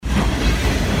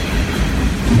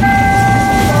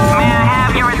May I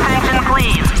have your attention,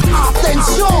 please?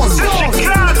 Atención!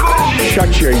 Shut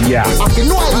your yap. A que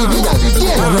no adivina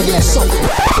quién regresó.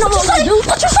 No, what you say?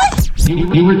 What you say?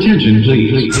 Your attention,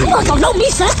 please. You don't know me,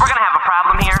 son. We're gonna have a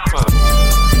problem here.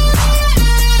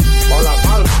 Con la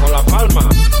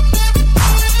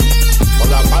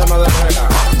palma de la regla.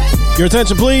 Your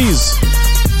attention, please.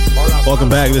 Welcome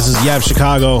back. This is Yap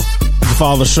Chicago. You can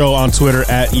follow the show on Twitter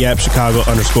at YapChicago_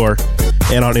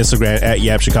 and on Instagram at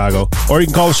YapChicago. Or you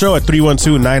can call the show at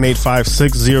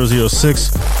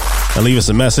 312-985-6006 and leave us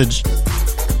a message.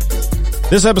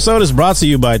 This episode is brought to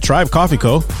you by Tribe Coffee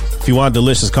Co. If you want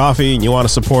delicious coffee and you want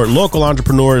to support local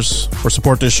entrepreneurs or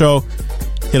support this show,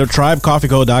 hit up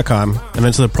tribecoffeeco.com and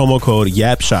enter the promo code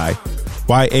YAPSHI,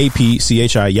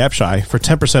 YAPCHI, YAPSHI, for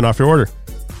 10% off your order.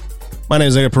 My name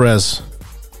is Edgar Perez.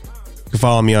 You can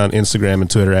follow me on Instagram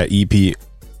and Twitter at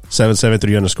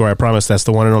EP773_. I promise that's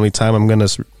the one and only time I'm going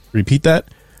to repeat that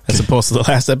as opposed to the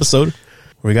last episode.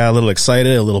 We got a little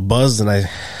excited, a little buzzed, and I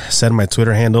said my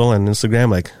Twitter handle and Instagram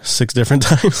like 6 different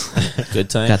times. Good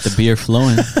time. Got the beer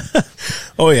flowing.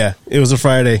 Oh, yeah. It was a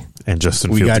Friday. And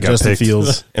Justin We Fields got Justin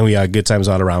Fields, and we got good times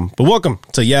all around. But welcome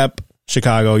to Yap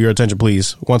Chicago. Your attention,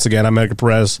 please. Once again, I'm Edgar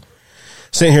Perez,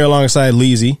 sitting here alongside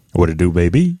Leezy. What it do,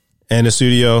 baby? And the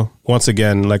studio, once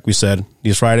again, like we said,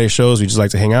 these Friday shows, we just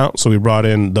like to hang out. So we brought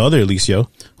in the other Alicio.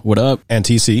 What up? And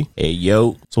TC. Hey,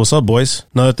 yo. So what's up, boys?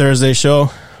 Another Thursday show,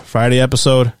 Friday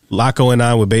episode. A lot going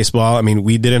on with baseball. I mean,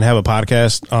 we didn't have a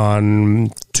podcast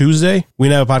on Tuesday. We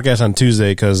didn't have a podcast on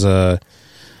Tuesday because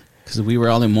we were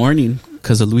all in mourning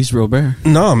because of Luis Robert.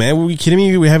 No, man. Were you kidding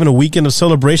me? We're having a weekend of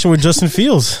celebration with Justin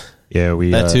Fields. Yeah,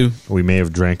 That too. We may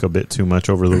have drank a bit too much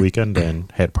over the weekend and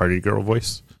had party girl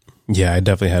voice. Yeah, I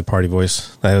definitely had party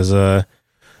voice. That was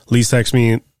Lee texted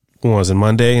me, when was it,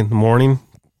 Monday in the morning,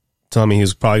 telling me he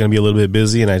was probably going to be a little bit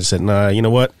busy, and I just said, nah, you know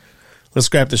what? Let's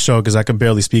scrap the show because I can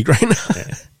barely speak right now.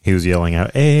 Yeah. He was yelling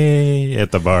out, hey,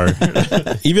 at the bar.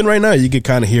 Even right now, you could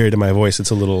kind of hear it in my voice.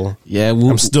 It's a little,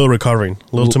 I'm still recovering.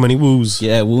 A little too many woos.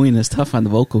 Yeah, wooing is tough on the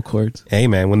vocal cords. Hey,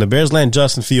 man, when the Bears land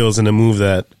Justin Fields in a move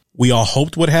that we all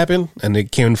hoped would happen, and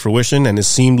it came to fruition, and it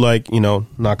seemed like,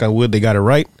 knock on wood, they got it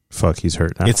right. Fuck, he's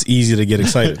hurt now. It's easy to get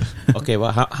excited. Okay,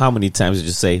 well, how many times did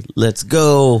you say, let's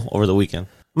go, over the weekend?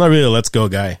 I'm not really a let's go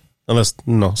guy, unless,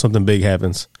 something big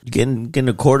happens. You getting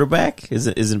a quarterback?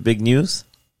 Isn't big news?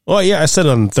 Well, yeah, I said it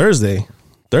on Thursday's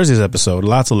episode.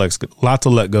 Lots of let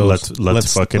goes.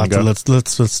 Let's fucking go. Let's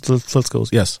goes.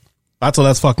 Yes, lots of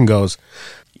let's fucking goes.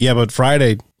 Yeah, but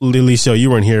Friday, Alicio, you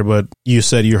weren't here, but you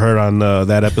said you heard on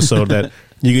that episode that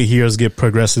you could hear us get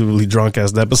progressively drunk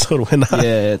as the episode went on.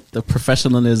 Yeah, the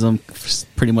professionalism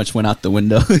pretty much went out the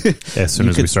window. As soon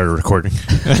as we started recording.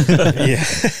 Yeah.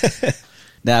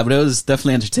 Nah, but it was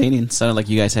definitely entertaining. Sounded like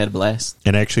you guys had a blast.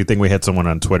 And I actually think we had someone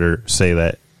on Twitter say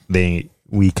that we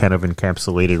kind of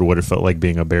encapsulated what it felt like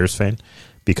being a Bears fan,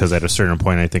 because at a certain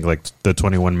point, I think like the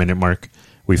 21-minute mark,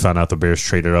 we found out the Bears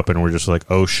traded up, and we're just like,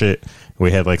 oh shit, we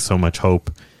had like so much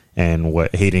hope. And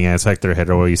what Hating Ass Hector had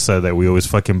always said, that we always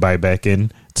fucking buy back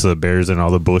in to the Bears and all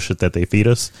the bullshit that they feed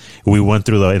us. We went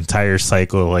through the entire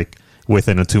cycle like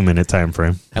within a 2-minute time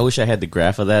frame. I wish I had the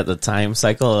graph of that, the time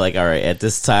cycle. Like, all right, at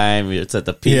this time, it's at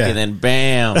the peak, and then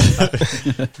bam.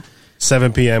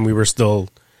 7 p.m., we were still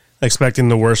expecting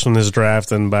the worst from this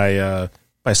draft, and by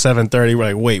 7:30,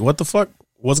 we're like, wait, what the fuck?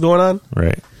 What's going on?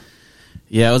 Right.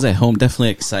 Yeah, I was at home definitely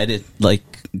excited. Like,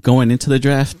 going into the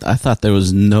draft, I thought there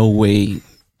was no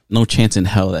chance in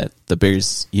hell that the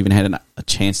Bears even had a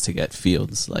chance to get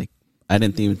Fields. Like, I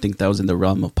didn't even think that was in the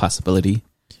realm of possibility.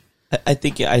 I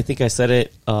think I said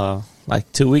it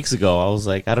like 2 weeks ago. I was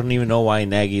like, I don't even know why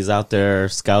Nagy's out there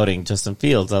scouting Justin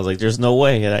Fields. I was like, there's no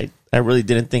way. And I really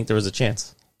didn't think there was a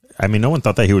chance. I mean, no one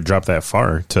thought that he would drop that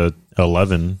far to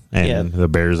 11, and the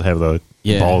Bears have the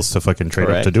balls to fucking trade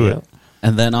up to do it.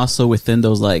 And then also within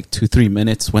those like 2-3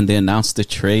 minutes when they announced the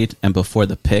trade and before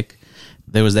the pick,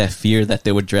 there was that fear that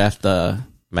they would draft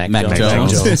Mac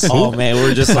Jones. Oh man,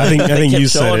 we're just. I think you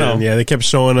said it. Yeah, they kept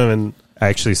showing him, and I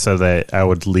actually said that I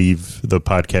would leave the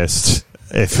podcast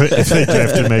if they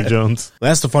drafted Mac Jones.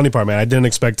 That's the funny part, man. I didn't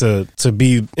expect to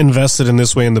be invested in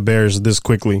this way in the Bears this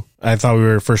quickly. I thought we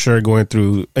were for sure going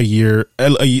through a year, at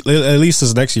least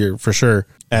this next year, for sure,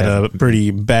 at a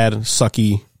pretty bad,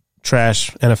 sucky,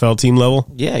 trash NFL team level.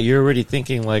 Yeah, you're already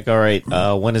thinking like, all right,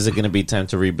 when is it going to be time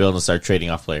to rebuild and start trading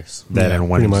off players? And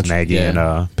when is Nagy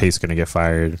and Pace going to get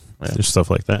fired? Just stuff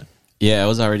like that. Yeah, I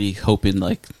was already hoping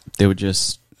like they would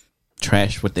just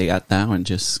trash what they got now and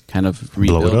just kind of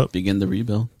rebuild, begin the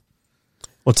rebuild.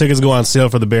 Well, tickets go on sale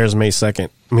for the Bears May 2nd.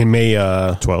 I mean, May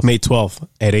 12th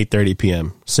at 8:30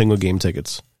 p.m. Single game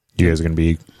tickets. You guys are going to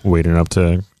be waiting up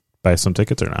to buy some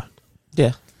tickets or not?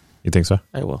 Yeah, You think so?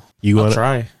 I will. You I'll want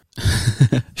try.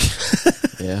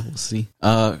 Yeah, we'll see.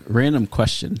 Random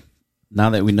question. Now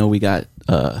that we know we got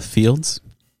Fields,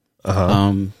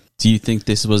 do you think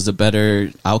this was a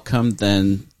better outcome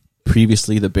than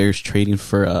previously the Bears trading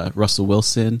for Russell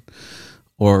Wilson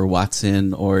or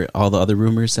Watson or all the other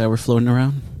rumors that were floating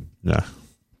around? Yeah.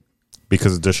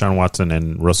 Because Deshaun Watson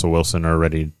and Russell Wilson are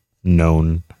already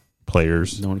known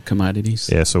players. Known commodities.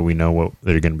 Yeah, so we know what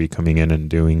they're going to be coming in and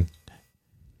doing.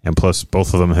 And plus,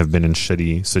 both of them have been in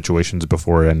shitty situations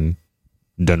before and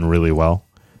done really well,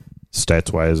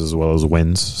 stats-wise as well as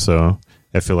wins. So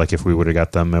I feel like if we would have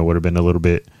got them, it would have been a little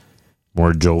bit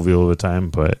more jovial of a time.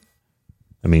 But,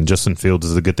 I mean, Justin Fields,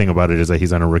 is the good thing about it is that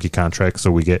he's on a rookie contract, so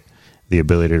we get the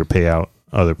ability to pay out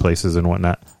other places and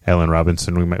whatnot. Allen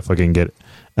Robinson, we might fucking get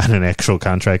on an actual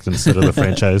contract instead of the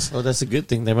franchise. Well, that's a good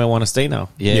thing. They might want to stay now.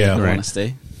 Yeah, Yeah, they right. want to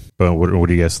stay. But what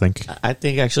do you guys think? I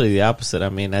think actually the opposite. I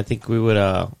mean, I think we would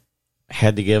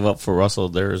had to give up for Russell.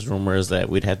 There's rumors that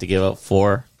we'd have to give up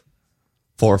four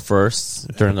firsts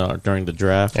during the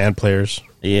draft. and players?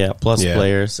 Yeah, plus Yeah.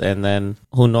 players, and then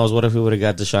who knows what if we would have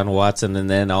got Deshaun Watson, and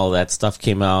then all that stuff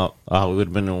came out. We would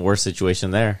have been in a worse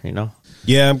situation there. You know.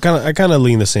 Yeah, I kind of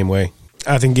lean the same way.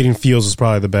 I think getting Fields is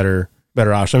probably the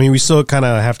better option. I mean, we still kind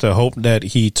of have to hope that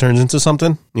he turns into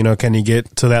something. You know, can he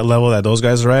get to that level that those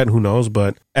guys are at? Who knows?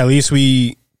 But at least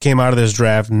we came out of this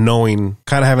draft knowing,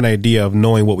 kind of have an idea of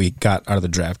knowing what we got out of the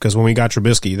draft. Because when we got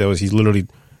Trubisky, it was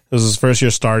his first year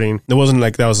starting. It wasn't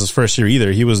like that was his first year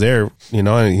either. He was there, you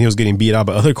know, and he was getting beat out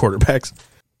by other quarterbacks.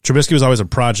 Trubisky was always a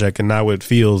project, and now with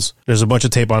Fields, there's a bunch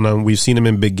of tape on him. We've seen him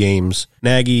in big games.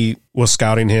 Nagy was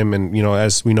scouting him, and you know,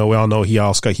 as we all know, he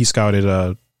scouted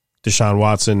Deshaun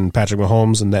Watson, Patrick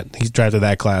Mahomes, and that he drafted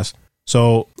that class.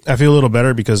 So I feel a little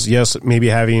better because yes, maybe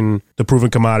having the proven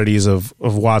commodities of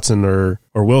Watson or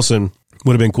Wilson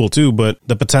would have been cool too. But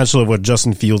the potential of what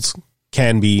Justin Fields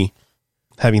can be,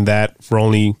 having that for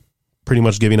only pretty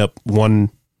much giving up one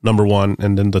number one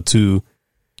and then the two.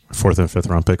 4th and 5th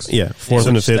round picks. Yeah, 4th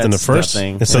and the 5th and the That's first.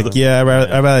 nothing. It's like, yeah,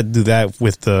 I'd rather do that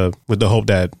with the hope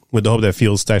that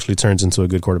Fields actually turns into a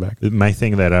good quarterback. My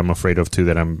thing that I'm afraid of too,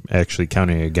 that I'm actually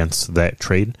counting against that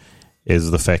trade,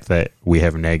 is the fact that we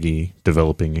have Nagy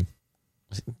developing.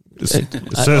 So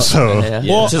Yeah,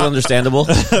 Well, which is understandable.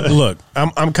 Look,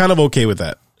 I'm kind of okay with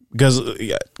that because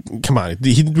come on,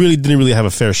 he didn't really have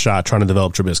a fair shot trying to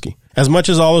develop Trubisky. As much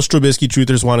as all those Trubisky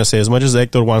truthers want to say, as much as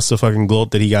Hector wants to fucking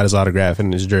gloat that he got his autograph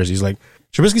and his jersey, he's like,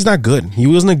 Trubisky's not good. He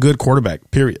wasn't a good quarterback.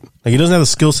 Period. Like, he doesn't have the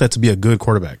skill set to be a good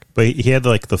quarterback. but he had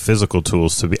like the physical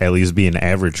tools to at least be an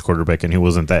average quarterback, and he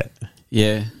wasn't that.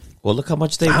 Yeah. Well, look how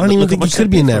much they. I don't even look how think he much could they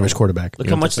be an paid for average him. quarterback. Look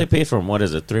how much they paid for him. What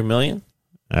is it? $3 million?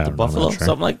 I To don't know, I'm Buffalo, not sure.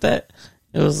 something like that.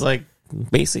 It was like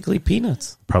basically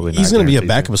peanuts. Probably not. He's going to be a guaranteed.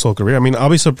 backup his whole career. I mean, I'll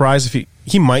be surprised if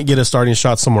he might get a starting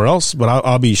shot somewhere else, but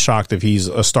I'll be shocked if he's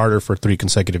a starter for 3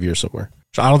 consecutive years somewhere.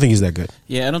 So I don't think he's that good.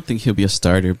 Yeah, I don't think he'll be a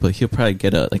starter, but he'll probably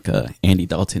get a Andy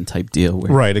Dalton type deal.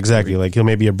 Where, Right, exactly. Like, he'll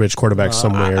maybe a bridge quarterback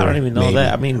somewhere. I don't even know maybe.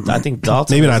 that. I mean, I think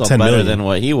Dalton Maybe is not not 10 better million. than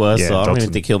what he was, Yeah, so I don't Dalton-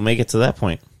 even think he'll make it to that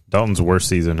point. Dalton's worst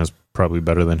season is probably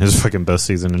better than his fucking best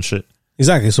season and shit.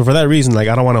 Exactly. So for that reason, like,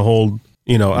 I don't want to hold,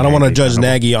 I don't want to Nagy judge kind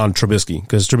of- Nagy on Trubisky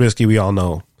because Trubisky, we all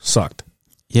know, sucked.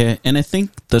 Yeah, and I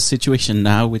think the situation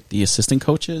now with the assistant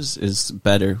coaches is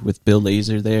better with Bill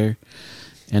Lazor there.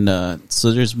 And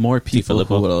so there's more people who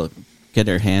Filippo. will get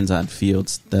their hands on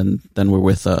Fields than were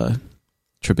with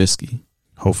Trubisky.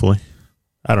 Hopefully.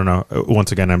 I don't know.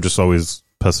 Once again, I'm just always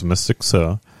pessimistic,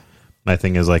 so my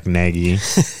thing is like Nagy,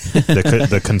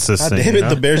 the consistent. God damn you it, know?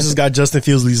 the Bears just got Justin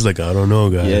Fields. He's like, I don't know,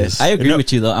 guys. I agree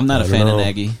with you, though. I'm not I a don't fan know. of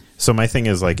Nagy. So my thing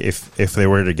is like if they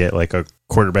were to get like a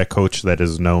quarterback coach that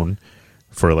is known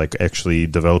for like actually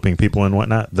developing people and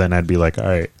whatnot, then I'd be like, all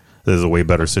right, this is a way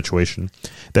better situation.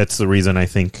 That's the reason I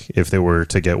think if they were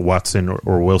to get Watson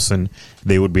or Wilson,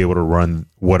 they would be able to run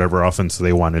whatever offense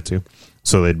they wanted to.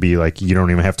 So they'd be like, you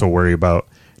don't even have to worry about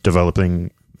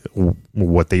developing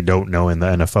what they don't know in the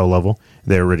NFL level.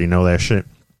 They already know that shit.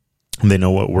 They know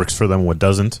what works for them, what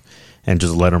doesn't, and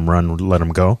just let them run, let them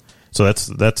go. So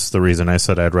that's the reason I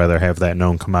said I'd rather have that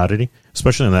known commodity,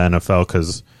 especially in the NFL,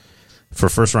 because for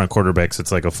first-round quarterbacks,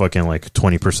 it's like a fucking like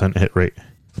 20% hit rate.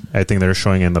 I think they're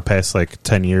showing in the past like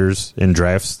 10 years in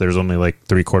drafts, there's only like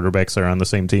 3 quarterbacks that are on the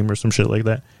same team or some shit like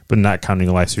that. But not counting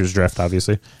last year's draft,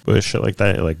 obviously. But shit like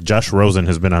that, like Josh Rosen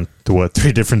has been on to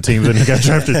 3 different teams and he got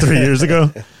drafted 3 years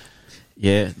ago.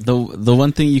 Yeah, the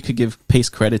one thing you could give Pace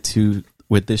credit to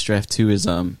with this draft too is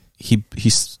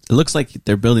he's it looks like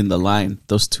they're building the line.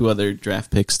 Those 2 other draft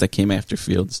picks that came after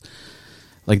Fields,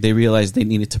 like they realized they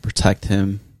needed to protect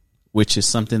him, which is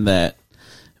something that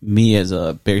me as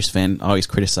a Bears fan always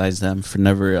criticize them for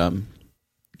never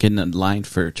getting a line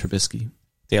for Trubisky.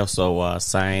 They also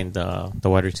signed the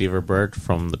wide receiver Bird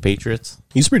from the Patriots.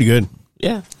 He's pretty good.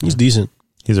 Yeah. He's decent.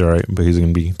 He's all right, but he's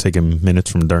going to be taking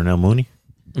minutes from Darnell Mooney.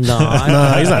 No,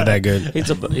 No, he's not that good.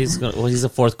 He's a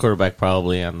fourth quarterback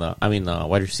probably on the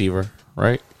wide receiver,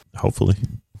 right? Hopefully.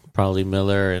 Probably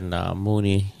Miller and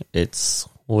Mooney.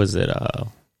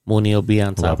 Mooney will be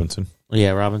on top. Robinson.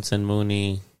 Yeah, Robinson,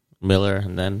 Mooney, Miller,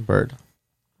 and then Bird.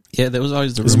 Yeah, there was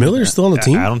always the Is rumor Miller that- still on the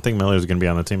team? I don't think Miller's going to be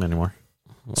on the team anymore.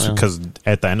 Well, Because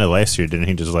at the end of last year, didn't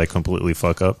he just like completely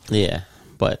fuck up? yeah,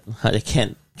 but they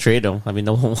can't trade him. I mean,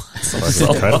 no one wants him.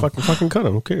 So- So, Fucking cut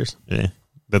him. Who cares? Yeah.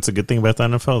 That's a good thing about the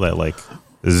NFL that like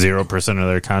 0% of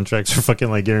their contracts are fucking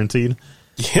like guaranteed.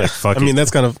 Yeah. Like, fuck I mean, it. that's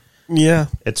kind of, yeah,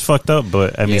 It's fucked up,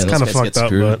 but I mean, Yeah, it's kind of guys get fucked up,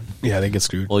 screwed. but yeah, they get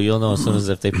screwed. well, you'll know as soon as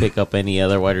if they pick up any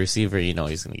other wide receiver, you know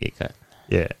he's going to get cut.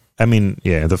 yeah. I mean,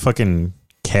 yeah, the fucking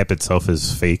cap itself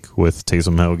is fake with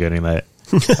Taysom Hill getting that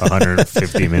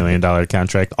 $150 million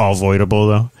contract, all voidable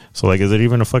though. So like, is it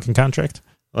even a fucking contract?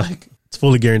 Like, It's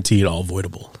fully guaranteed, all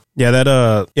voidable. Yeah,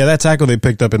 that tackle they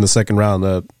picked up in the second round,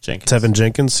 Jenkins. Tevin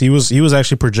Jenkins, he was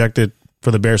actually projected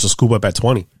for the Bears to scoop up at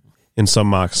 20 in some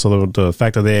mocks. So the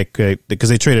fact that because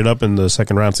they traded up in the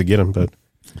second round to get him, but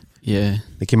Yeah.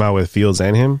 they came out with Fields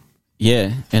and him.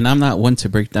 Yeah, and I'm not one to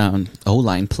break down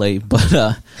O-line play, but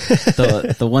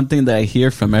the one thing that I hear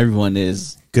from everyone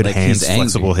is good like, hands, he's angry.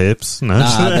 flexible hips. No,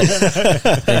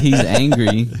 that he's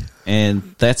angry,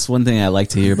 and that's one thing I like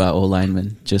to hear about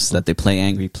O-linemen, just that they play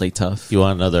angry, play tough. You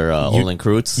want another Olin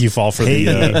Kreutz? You fall for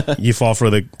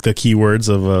the keywords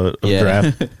of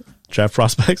Yeah. draft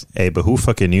prospects. hey, but who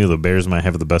fucking knew the Bears might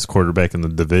have the best quarterback in the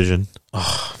division?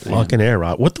 Fucking air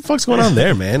Rod. What the fuck's going on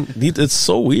there, man? It's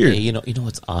so weird. Hey, you know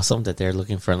what's awesome that they're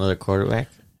looking for another quarterback.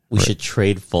 We should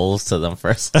trade Foles to them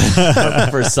first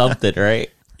for something, right?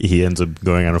 He ends up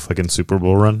going on a fucking Super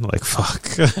Bowl run. Like, fuck.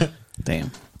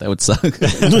 Damn, that would suck.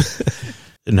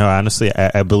 No, honestly,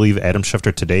 I believe Adam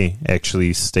Schefter today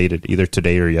actually stated, either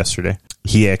today or yesterday,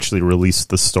 he actually released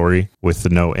the story with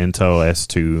no intel as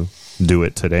to do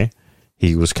it today.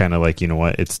 He was kind of like, you know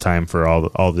what, it's time for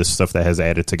all this stuff that has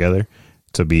added together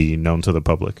to be known to the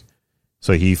public.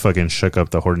 So he fucking shook up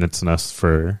the hornet's nest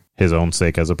for his own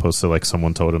sake, as opposed to like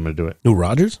someone told him to do it. New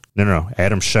Rodgers? No.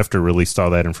 Adam Schefter released all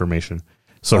that information.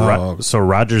 So Oh.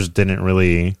 Rodgers didn't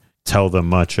really tell them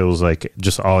much. It was like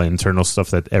just all internal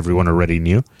stuff that everyone already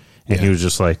knew. And he was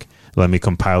just like, let me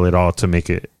compile it all to make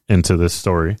it into this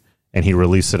story. And he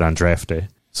released it on draft day.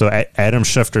 So Adam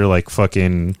Schefter, like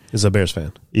fucking, Is a Bears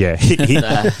fan. yeah,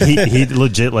 he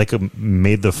legit like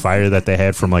made the fire that they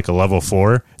had from like a level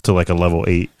 4 to like a level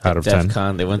 8 out of 10.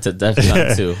 DEFCON. They went to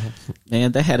DEFCON too.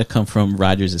 Man, that had to come from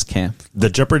Rodgers' camp. The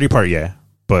Jeopardy part, yeah,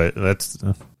 but that's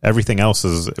everything else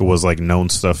was like known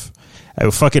stuff.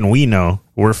 We know,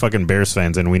 we're fucking Bears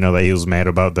fans, and we know that he was mad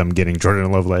about them getting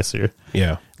Jordan Love last year.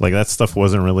 Yeah. Like that stuff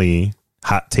wasn't really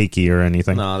hot takey or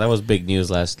anything, No, that was big news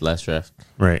last draft.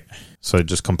 right? So it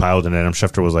just compiled, and Adam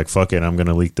Schefter was like, "Fuck it, I'm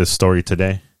gonna leak this story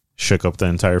today." Shook up the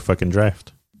entire fucking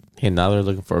draft. And now they're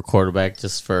looking for a quarterback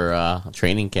just for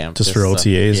training camp, Just for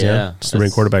OTAs, yeah. Just to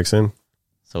bring quarterbacks in.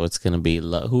 So it's gonna be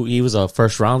who he was a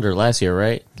first rounder last year,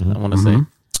 right? I want to say.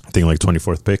 I think like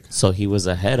 24th pick. So he was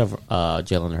ahead of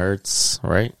Jalen Hurts,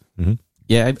 right?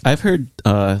 Yeah, I've heard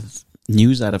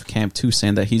news out of camp too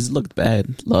saying that he's looked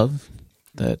bad. Love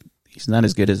that he's not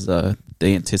as good as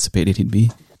they anticipated he'd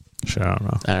be. Shit, I don't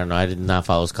know. I don't know. I did not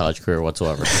follow his college career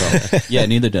whatsoever. So Yeah,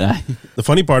 neither did I. The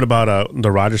funny part about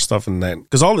the Rodgers stuff and that,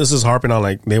 because all this is harping on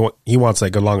like he wants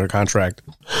like a longer contract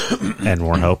And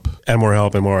more help. and more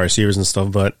help and more receivers and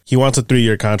stuff, but he wants a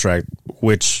 3-year contract,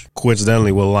 which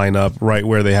coincidentally will line up right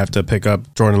where they have to pick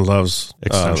up Jordan Love's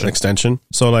extension.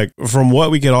 So like from what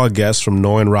we could all guess from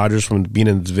knowing Rodgers from being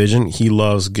in the division, he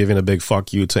loves giving a big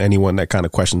fuck you to anyone that kind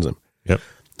of questions him. Yep.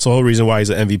 It's the whole reason why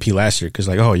he's an MVP last year, because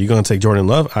like, oh, you're going to take Jordan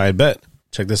Love? I bet.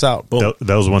 Check this out. Boom.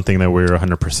 That was one thing that we were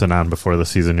 100% on before the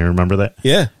season. You remember that?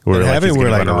 Yeah. We were And like, having- he's we're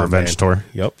gonna like, run a oh, revenge man. tour.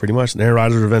 Yep, pretty much. Aaron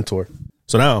Rodgers' revenge tour.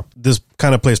 So now this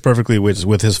kind of plays perfectly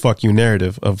with his fuck you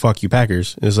narrative of fuck you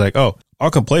Packers. It's like, oh,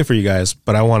 I'll come play for you guys,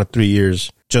 but I want 3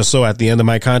 years just so at the end of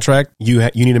my contract, you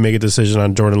need to make a decision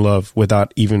on Jordan Love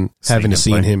without even having to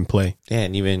see him play. yeah,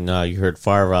 and even you heard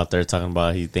Favre out there talking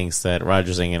about he thinks that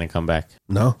Rodgers ain't gonna come back.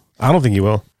 No, I don't think he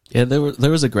will. Yeah, there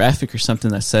was a graphic or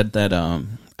something that said that I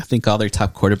think all their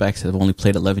top quarterbacks have only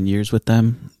played 11 years with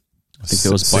them. I think it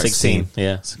was 16.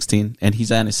 Yeah. 16, and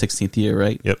he's on his 16th year,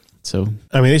 right? Yep. So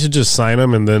I mean, they should just sign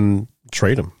him and then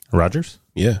trade him. Rodgers?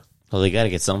 Yeah, Well, they got to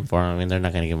get something for him. I mean, they're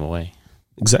not gonna give him away.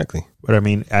 exactly. But I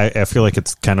mean, I feel like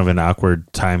it's kind of an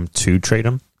awkward time to trade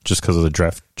him just because of the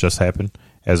draft just happened.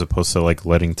 as opposed to like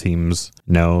letting teams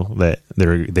know that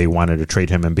they wanted to trade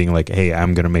him and being like, hey,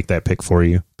 I'm going to make that pick for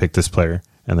you. Pick this player,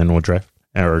 and then we'll draft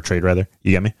or trade rather.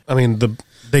 You get me? I mean,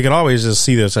 they could always just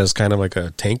see this as kind of like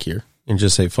a tank year and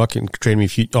just say, fucking trade me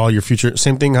all your future.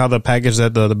 Same thing how the package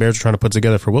that the Bears are trying to put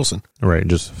together for Wilson. Right,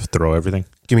 just throw everything.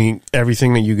 Give me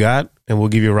everything that you got, and we'll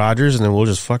give you Rodgers, and then we'll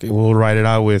just we'll ride it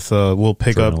out with we'll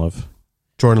pick up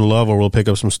Jordan Love, or we'll pick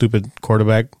up some stupid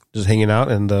quarterback just hanging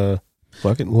out, and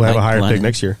we'll have a higher pick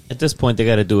next year. At this point, they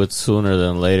got to do it sooner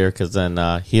than later, because then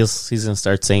he's going to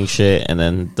start saying shit, and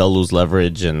then they'll lose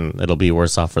leverage, and it'll be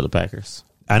worse off for the Packers.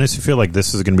 I honestly feel like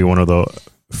this is going to be one of the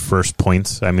first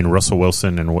points. I mean, Russell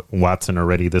Wilson and Watson are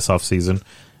ready this offseason.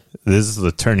 This is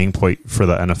the turning point for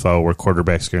the NFL where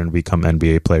quarterbacks are going to become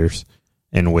NBA players,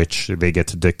 in which they get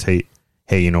to dictate,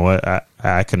 hey, you know what?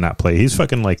 I could not play. He's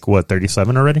fucking like, what,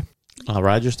 37 already?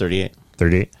 Rodgers, 38.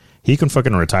 38. He can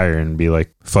fucking retire and be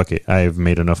like, fuck it, I've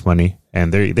made enough money.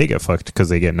 And they get fucked because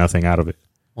they get nothing out of it.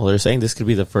 Well, they're saying this could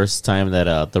be the first time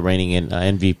that the reigning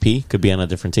MVP could be on a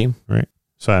different team. Right.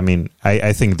 So, I mean,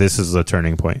 I think this is a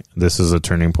turning point. This is a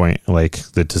turning point. Like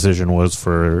the decision was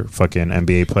for fucking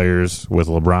NBA players with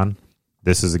LeBron.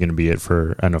 This is going to be it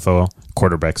for NFL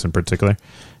quarterbacks in particular,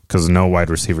 because no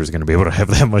wide receiver is going to be able to have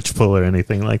that much pull or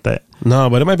anything like that. No,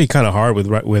 but it might be kind of hard with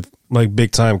like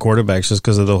big time quarterbacks, just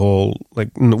because of the whole, like,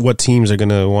 what teams are going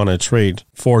to want to trade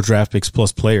 4 draft picks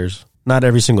plus players. Not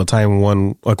every single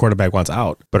time a quarterback wants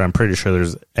out. But I'm pretty sure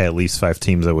there's at least 5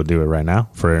 teams that would do it right now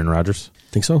for Aaron Rodgers.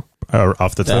 Think so?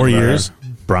 Off the top 4 years.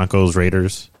 Broncos,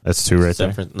 Raiders. That's 2 right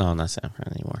there. No, not Sanford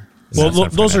anymore. Well,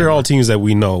 those are all teams that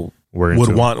we know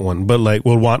would want one, but like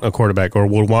would want a quarterback or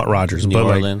would want Rodgers. New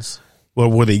Orleans.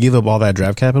 Well, would they give up all that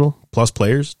draft capital plus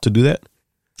players to do that?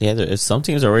 Yeah, some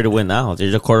teams are ready to win now. They're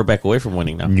just a quarterback away from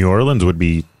winning now. New Orleans would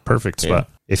be perfect spot.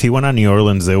 If he went on New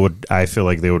Orleans, I feel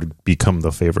like they would become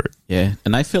the favorite. Yeah,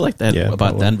 and I feel like that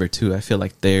about Denver too. I feel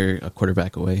like they're a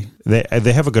quarterback away. They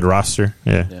have a good roster.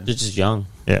 Yeah. They're just young.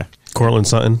 Yeah. Cortland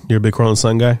Sutton, you're a big Cortland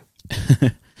Sutton guy.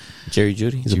 Jerry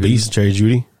Jeudy. He's a beast. Jerry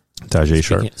Jeudy. Tajay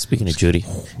Sharp. Speaking of Jeudy.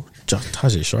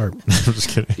 Tajay Sharp. I'm just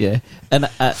kidding. Yeah, and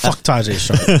fuck Tajay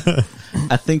Sharp.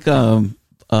 I think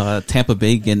Tampa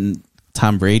Bay and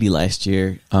Tom Brady last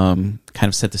year kind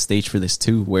of set the stage for this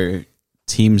too, where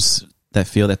teams that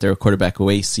feel that they're a quarterback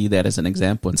away see that as an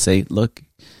example and say, look,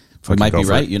 we might be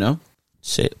right, you know?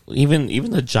 Shit, even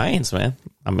the Giants, man.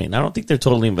 I mean, I don't think they're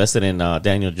totally invested in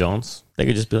Daniel Jones. They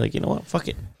could just be like, you know what, fuck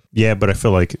it. Yeah, but I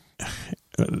feel like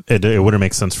it wouldn't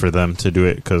make sense for them to do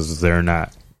it because they're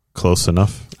not close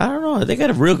enough. I don't know. They got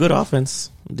a real good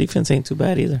offense. Defense ain't too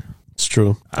bad either. It's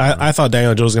true. I thought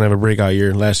Daniel Jones was going to have a breakout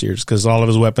year last year just because all of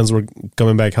his weapons were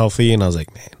coming back healthy, and I was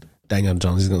like, man, Daniel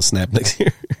Jones is going to snap next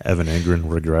year. Evan Engram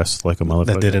regressed like a motherfucker.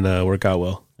 That didn't work out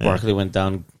well. Yeah. Barkley went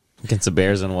down against the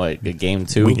Bears in game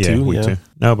 2? Week 2. Week 2.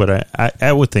 No, but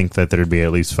I would think that there'd be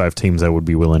at least 5 teams that would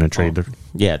be willing to trade.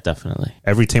 Yeah, definitely.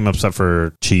 Every team except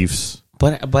for Chiefs.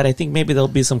 But I think maybe there'll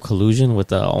be some collusion with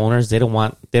the owners. They don't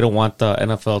want the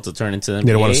NFL to turn into the NBA.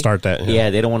 They don't want to start that. Yeah,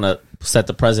 they don't want to set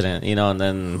the president, and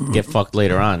then get fucked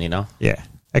later on, Yeah,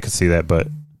 I could see that, but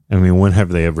I mean, when have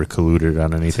they ever colluded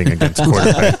on anything against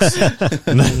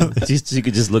quarterbacks? You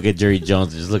could just look at Jerry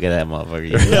Jones and just look at that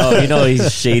motherfucker. You know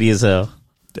he's shady as hell.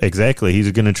 Exactly.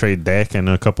 He's going to trade Dak and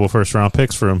a couple of first-round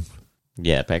picks for him.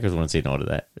 Yeah, Packers wouldn't say no to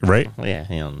that. Right? Yeah,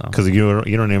 you don't know. Because you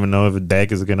don't even know if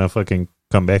Dak is going to fucking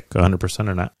come back 100%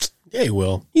 or not. Yeah, he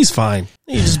will. He's fine.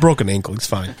 He just broke an ankle. He's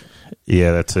fine.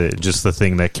 Yeah, that's it. Just the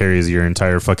thing that carries your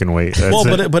entire fucking weight.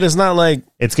 But it's not like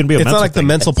it's going to be. It's not like the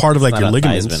mental part of like your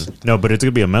ligaments. No, but it's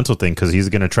going to be a mental thing because he's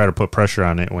going to try to put pressure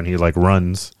on it when he like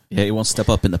runs. Yeah, he won't step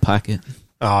up in the pocket.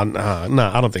 No,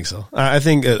 I don't think so. I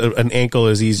think an ankle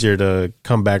is easier to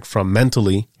come back from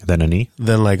mentally than a knee,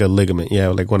 than like a ligament. Yeah,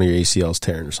 like one of your ACLs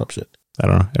tearing or some shit. I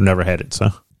don't know. I've never had it,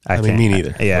 so I mean, me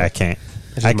neither. I can't.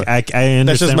 I understand.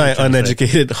 That's just my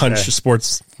uneducated hunch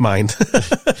sports mind.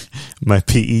 My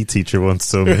PE teacher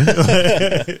once told me.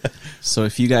 So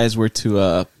if you guys were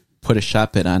to put a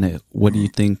shot bet on it, what do you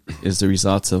think is the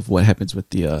results of what happens with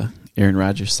the Aaron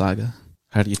Rodgers saga?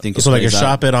 How do you think? So like a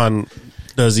shot bet on,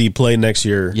 does he play next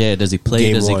year? Yeah, does he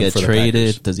play? Does he get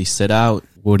traded? Does he sit out?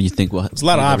 What do you think? There's a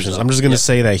lot of options. I'm just going to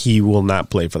say that he will not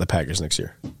play for the Packers next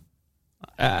year.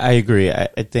 I agree. I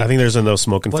think there's no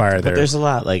smoke and fire there. But there's a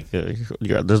lot. There's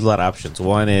a lot of options.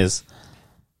 One is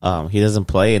he doesn't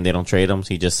play and they don't trade him.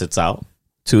 He just sits out.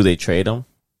 2, they trade him.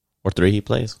 Or 3, he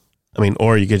plays. I mean,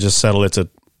 or you could just settle it to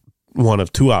one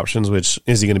of 2 options, which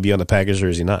is he going to be on the Packers or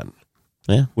is he not?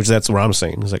 Yeah. Which that's what I'm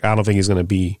saying. It's like, I don't think he's going to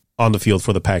be on the field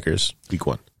for the Packers week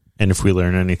 1. And if we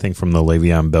learn anything from the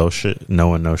Le'Veon Bell shit, no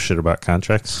one knows shit about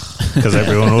contracts because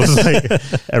everyone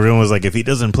was like, if he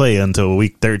doesn't play until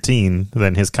week 13,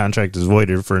 then his contract is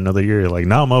voided for another year. Like,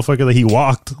 no, motherfucker, he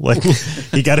walked. Like,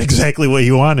 he got exactly what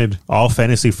he wanted. All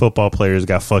fantasy football players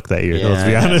got fucked that year. Let's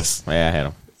be honest. I had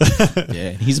him. Yeah,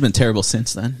 he's been terrible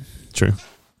since then. True,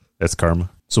 that's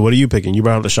karma. So what are you picking? You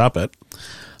brought up the shop bet.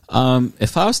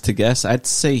 If I was to guess, I'd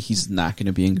say he's not going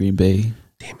to be in Green Bay.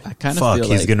 Damn it. I kind of Fuck, feel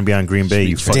he's like going to be on Green Bay.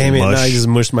 You fucking Damn it! mush. Now you just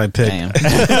mushed my pick. damn.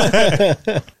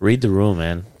 Read the room,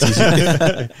 man.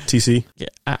 TC.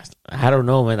 Yeah, I don't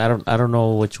know, man. I don't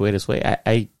know which way to sway.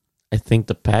 I think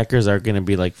the Packers are going to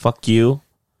be like, fuck you. I'm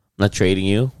not trading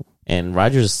you. And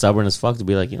Rodgers is stubborn as fuck to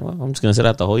be like, you know what? I'm just going to sit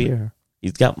out the whole year.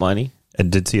 He's got money.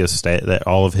 And did see a stat that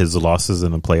all of his losses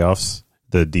in the playoffs,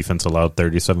 the defense allowed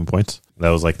 37 points. That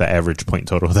was like the average point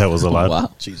total that was allowed.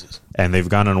 Wow. Jesus. And they've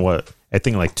gone on what? I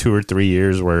think like 2 or 3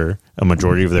 years where a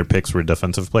majority of their picks were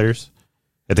defensive players.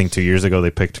 I think 2 years ago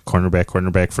they picked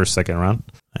cornerback first, second round.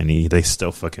 And they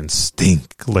still fucking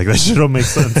stink. Like, that shit don't make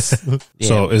sense. Yeah.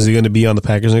 So is he going to be on the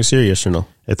Packers next year? Yes or no?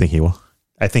 I think he will.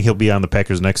 I think he'll be on the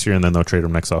Packers next year and then they'll trade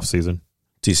him next offseason.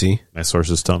 TC, My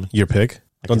sources tell me. your pick.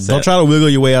 I said- Don't try to wiggle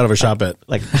your way out of a shop bet.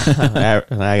 Like, I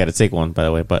got to take one, by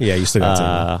the way. But Yeah, you still got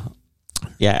to take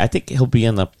yeah, I think he'll be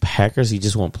on the Packers. He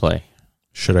just won't play.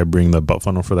 Should I bring the butt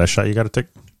funnel for that shot you got to take?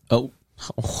 Oh,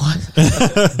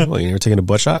 What? Well, you never taking a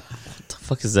butt shot? What the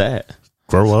fuck is that?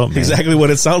 Grow up, man. Exactly what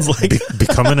it sounds like.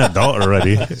 Become an adult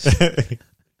already.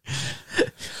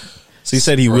 So you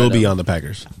said he will be on the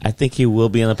Packers. I think he will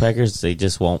be on the Packers. They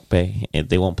just won't pay. If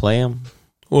they won't play him,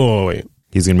 Whoa, wait.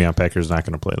 He's going to be on Packers, not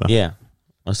going to play, though. yeah,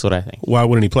 that's what I think. Why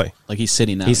wouldn't he play? like he's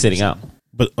sitting out. He's sitting out.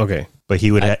 But okay. But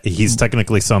he would. He's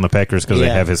technically still on the Packers because they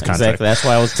have his contract. Exactly. That's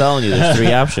why I was telling you. There's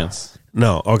 3 options.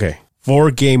 No, okay.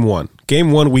 For game one,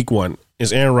 week 1,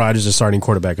 is Aaron Rodgers the starting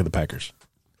quarterback of the Packers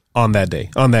on that day,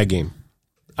 on that game?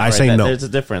 I Right, say that- no. There's a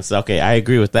difference. Okay, I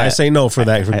agree with that. I say no for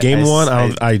that. For game one,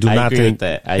 I do not agree think with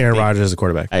that. I Aaron think- Rodgers is the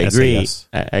quarterback. I I say agree. yes.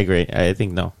 I agree. I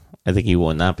think no. I think he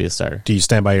will not be a starter. Do you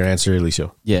stand by your answer,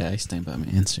 Alicio? Yeah, I stand by my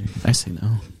answer. I say no.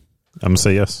 I'm going to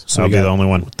say yes. So I'll we be got the only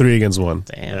one. 3 against 1.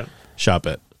 Damn. Shop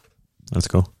bet. Let's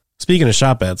go. Speaking of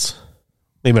shop bets,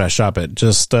 maybe not shop bet,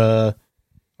 just our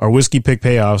whiskey pick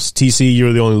payoffs. TC, you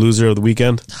were the only loser of the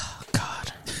weekend. Oh,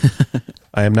 God.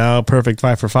 I am now perfect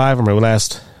 5 for 5 on my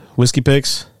last whiskey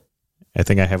picks. I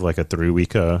think I have like a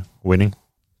 3-week winning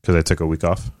because I took a week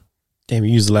off. Damn,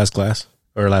 you used the last glass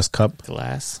or last cup.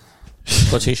 Glass.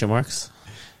 Quotation marks.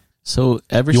 So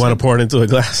You want to pour it into a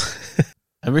glass?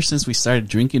 ever since we started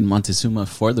drinking Montezuma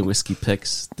for the whiskey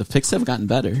picks, the picks have gotten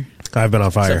better. I've been on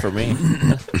fire. Except for me.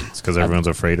 It's because everyone's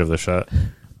afraid of the shot.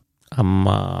 I'm,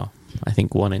 I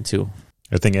think 1 and 2.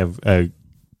 I think I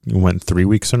went 3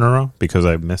 weeks in a row because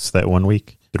I missed that 1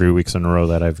 week. 3 weeks in a row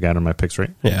that I've gotten my picks right.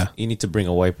 Yeah. You need to bring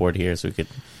a whiteboard here so we could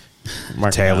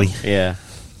mark it Tally. down. Yeah.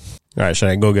 All right, should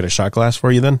I go get a shot glass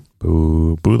for you then?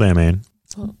 Boo that, man.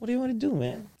 So what do you want to do,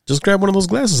 man? Just grab one of those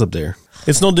glasses up there.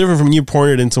 It's no different from you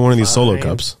pouring it into one of these solo Fine.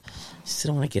 cups. I still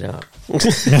don't want to get up.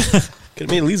 Could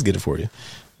me at least get it for you.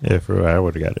 Yeah, for real, I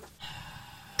would have got it.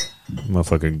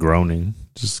 Motherfucker groaning,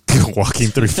 just walking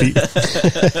 3 feet.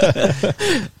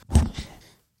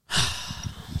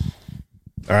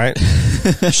 All right.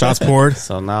 Shots poured.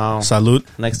 So now, Salute.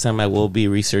 next time I will be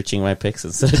researching my picks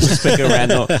instead of just picking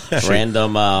random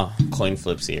coin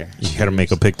flips here. You got to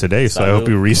make a pick today, so I Salute. hope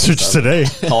you research today.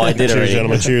 Oh, I did Cheers, already.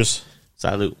 gentlemen. Cheers.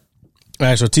 Salute. All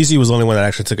right, so TC was the only one that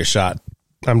actually took a shot.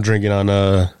 I'm drinking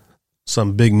on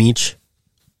some Big Meech,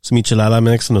 some michelada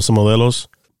mix and some modelos.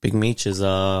 Big Meech is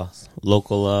a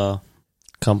local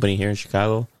company here in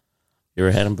Chicago. You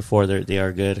ever had them before? They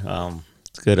are good.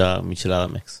 It's good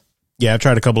michelada mix. Yeah, I've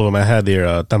tried a couple of them. I had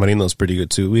their tamarino's pretty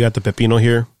good too. We got the pepino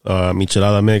here,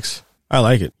 michelada mix. I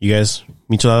like it. You guys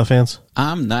michelada fans?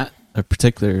 I'm not a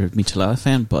particular michelada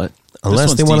fan, but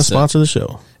Unless they want to sponsor the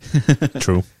show.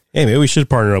 True. Hey, maybe we should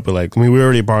partner up with we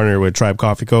already partnered with Tribe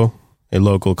Coffee Co., a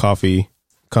local coffee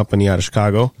company out of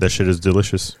Chicago. That shit is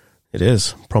delicious. It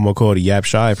is. Promo code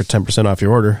YAPSHY for 10% off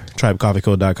your order.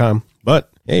 TribeCoffeeCo.com. But,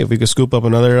 hey, if we could scoop up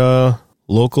another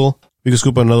local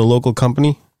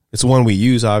company. It's the one we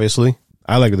use, obviously.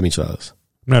 I like the micheladas.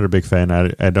 I'm not a big fan.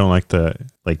 I don't like the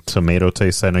tomato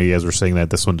taste. I know you guys were saying that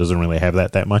this one doesn't really have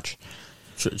that much.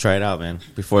 Try it out, man.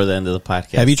 Before the end of the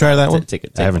podcast. Have you tried that one? Take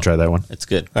I haven't tried that one. It's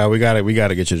good. We got it. We got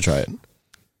to get you to try it.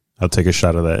 I'll take a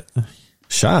shot of that.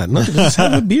 Shot? No, just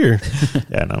have a beer.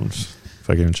 Yeah, no, I'm just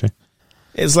fucking shit.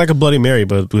 It's like a Bloody Mary,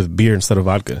 but with beer instead of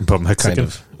vodka. But Mexican. Kind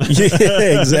of.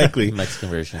 Yeah, exactly. Mexican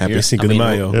version. Happy You're- Cinco de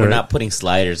Mayo. We're not putting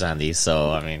sliders on these,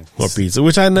 so I mean, Or pizza,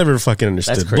 which I never fucking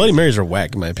understood. That's crazy. Bloody Marys are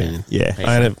whack, in my opinion. Yeah.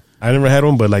 I I never had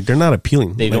one, but like they're not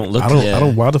appealing. They Like, don't look- I don't. yeah. I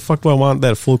don't. Why the fuck do I want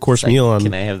that full course Like, meal on?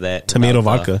 can I have that tomato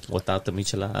without vodka? without the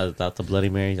michelada, without the Bloody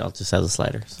Mary? I'll just have the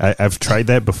sliders. I've tried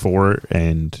that before,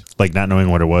 and like not knowing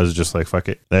what it was, just like fuck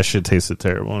it. That shit tasted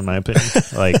terrible in my opinion.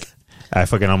 Like I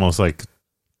fucking almost like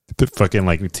fucking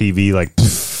like TV like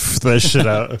that shit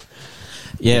out.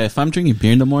 Yeah, if I'm drinking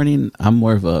beer in the morning, I'm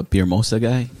more of a beer mosa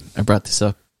guy. I brought this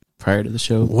up prior to the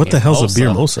show. What the hell's a beer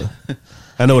mosa?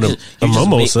 I know what a You're just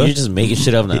mimosa. you're just making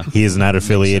shit up now. He is not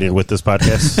affiliated with this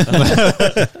podcast.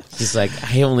 He's like,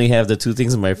 I only have the two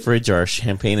things in my fridge are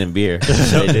champagne and beer. What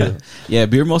should I do? Yeah,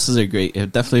 beer mosas are great.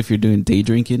 Definitely if you're doing day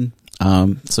drinking. So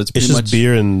it's It's pretty just much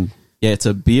beer and Yeah, it's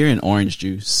a beer and orange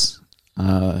juice.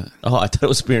 Oh, I thought it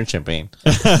was beer and champagne.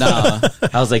 Nah,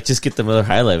 I was like, just get the Miller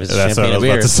High Life. It's That's what I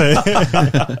champagne was and about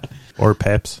beer. to say. Or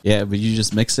Peps. yeah, but you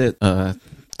just mix it.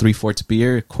 3/4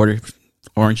 beer, 1/4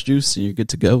 orange juice, and you're good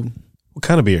to go. what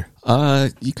kind of beer?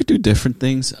 You could do different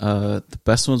things. The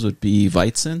best ones would be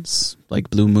Weizens, like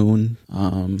Blue Moon,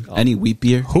 any wheat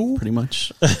beer, pretty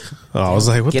much. Oh, I was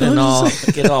like, what the Getting hell?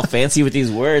 all all fancy with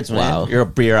these words, man. Wow. You're a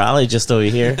beerologist over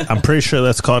here. I'm pretty sure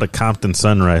that's called a Compton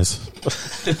Sunrise.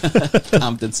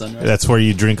 Compton Sunrise. That's where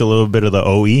you drink a little bit of the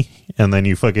OE and then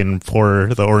you fucking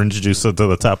pour the orange juice into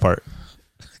the top part.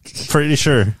 Pretty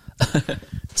sure.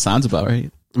 Sounds about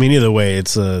right. I mean, either way,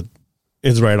 it's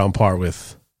right on par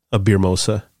with a beer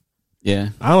mosa. Yeah,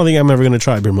 I don't think I'm ever going to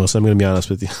try beer mosa. I'm going to be honest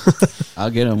with you. I'll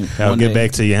get them. I'll get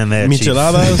back to you on that. Chief.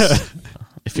 Micheladas?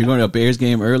 If you're going to a Bears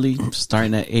game early,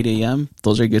 starting at 8 a.m.,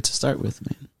 those are good to start with,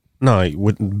 man. No,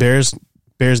 with Bears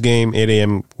game, 8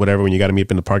 a.m., whatever, when you got to meet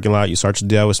up in the parking lot, you start your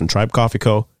day out with some Tribe Coffee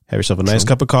Co. Have yourself a nice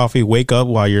cup of coffee. Wake up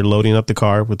while you're loading up the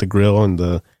car with the grill and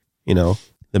the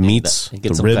meats, Get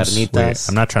the some ribs. carnitas. Wait,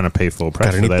 I'm not trying to pay full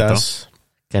price for that, though. Carnitas.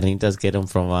 Carnitas, get them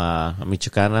from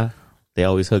Michoacana. They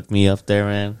always hook me up there,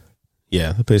 man.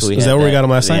 Yeah, the place. So we Is had that where we got them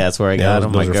last Yeah, night? that's where I Yeah, got those-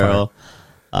 them. My those are girl,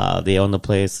 fire. they own the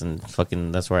place, and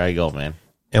fucking that's where I go, man.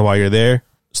 And while you're there,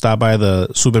 stop by the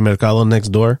supermercado next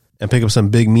door and pick up some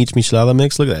Big Meat Michelada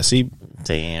mix. Look at that. See,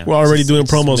 Damn, we're already Just- doing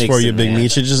just promos for you, mixing, Big man.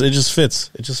 Meat. It just fits.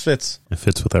 It just fits. It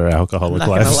fits with our I'm alcoholic not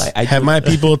gonna lives. lie. I Have do, my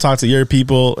people talk to your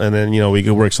people, and then we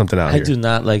could work something out I here. do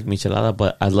not like Michelada,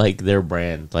 but I like their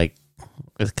brand, like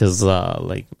because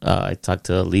I talked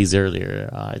to Elise earlier.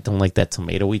 I don't like that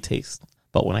tomatoey taste.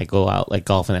 But when I go out like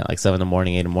golfing at like 7 in the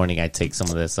morning, 8 in the morning, I take some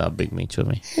of this Big Meat with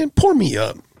me. And pour me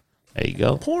up. There you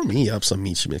go. Pour me up some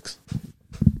meat mix.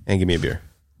 And give me a beer.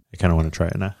 I kind of want to try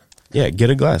it now. Yeah, get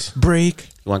a glass. Break.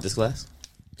 You want this glass?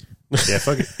 Yeah,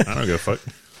 fuck it. I don't give a fuck.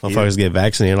 Motherfuckers get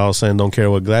vaccinated and all of a sudden don't care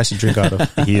what glass you drink out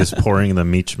of. He is pouring the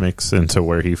meat mix into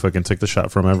where he fucking took the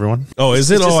shot from everyone. Oh,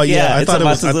 is it? It's just- Oh, yeah. yeah, I it's thought a it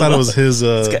was. I thought it was his.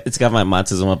 It's got my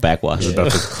Montezuma backwash. It's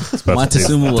about to taste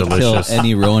Montezuma will delicious. kill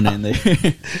any Rona in there.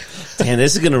 And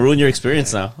this is gonna ruin your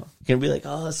experience now. You're gonna be like,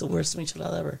 oh, that's the worst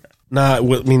Michelada ever. Nah, I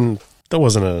mean there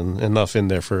wasn't enough in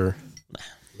there for.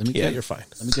 Let me Yeah, get, you're fine.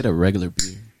 Let me get a regular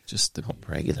beer. Just a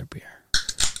Regular beer.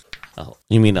 Oh,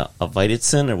 you mean a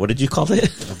Weizen, or what did you call it?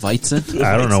 Weizen.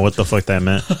 I don't know what the fuck that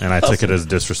meant, and I took it as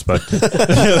disrespect.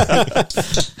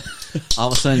 All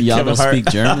of a sudden, y'all Kevin don't Hart. speak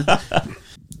German.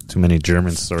 Too many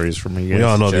German stories from me. We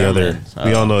all know the other. German.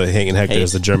 We all know that Hagen Hector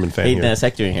is the German fan Hayden here. has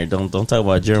Hector in here. Don't talk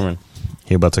about German.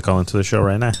 He about to call into the show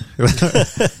right now.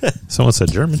 Someone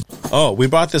said German. Oh, we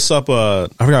brought this up. I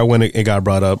forgot when it got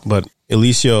brought up, but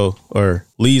Eliseo or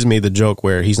Lee's made the joke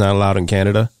where he's not allowed in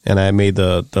Canada, and I made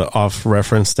the off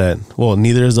reference that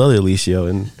neither is the other Eliseo,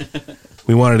 and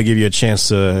we wanted to give you a chance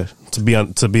to be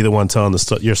the one telling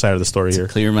your side of the story here.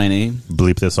 Clear my name.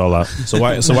 Bleep this all out. So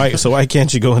why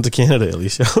can't you go into Canada,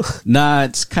 Eliseo? Nah,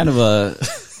 it's kind of a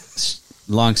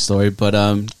long story, but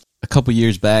a couple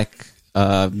years back,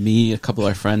 me, a couple of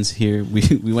our friends here,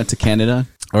 we went to Canada,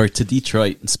 or to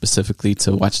Detroit specifically,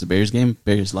 to watch the Bears game,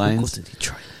 Bears Lions. Go to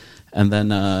Detroit. And then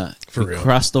we real.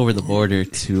 crossed over the border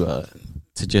to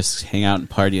just hang out and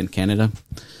party in Canada.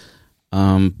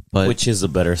 But Which is the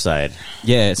better side?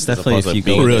 yeah, it's definitely opposed if to you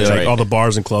being go, Really, Detroit. like all the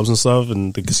bars and clubs and stuff,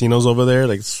 and the casinos over there.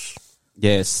 Like,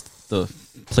 yeah, it's the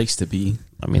place to be.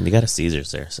 I mean, they got a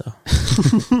Caesars there, so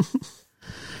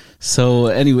So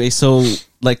anyway,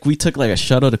 like we took like a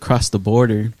shuttle to cross the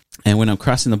border, and when I'm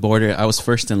crossing the border, I was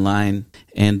first in line,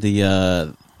 and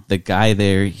the guy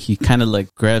there, he kind of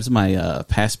like grabs my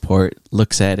passport,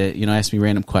 looks at it, asks me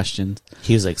random questions.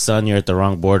 he was like, "Son, you're at the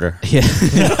wrong border." Yeah,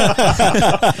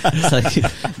 it's like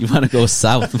you want to go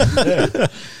south.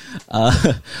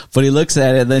 But he looks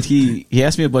at it, and then he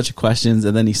asked me a bunch of questions,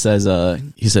 and then he says,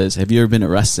 "Have you ever been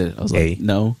arrested?" I was like, Hey.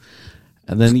 "No."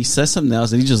 And then he says something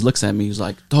else, and he just looks at me. He's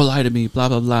like, "Don't lie to me," blah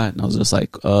blah blah. And I was just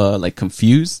like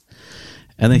confused.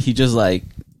 And then he just like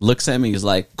looks at me, he's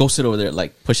like, go sit over there,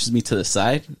 like pushes me to the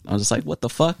side. I was just like, what the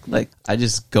fuck? Like, I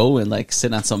just go and like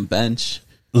sit on some bench.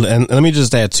 And let me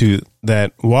just add to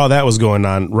that, while that was going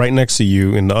on, right next to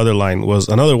you in the other line was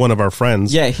another one of our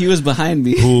friends. Yeah, he was behind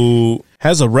me. Who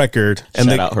has a record. And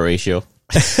Shout out Horatio.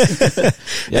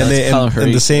 Yeah,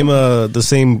 and the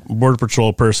same border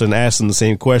patrol person asked him the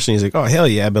same question. He's like, "Oh hell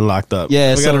yeah, I've been locked up.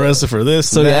 Yeah, we got arrested for this."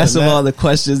 So and he that, asked and him that." all the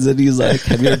questions, and he's like,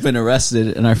 "Have you ever been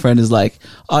arrested?" And our friend is like,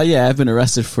 "Oh yeah, I've been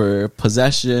arrested for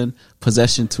possession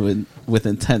with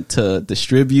intent to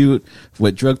distribute,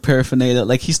 with drug paraphernalia."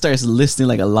 Like he starts listing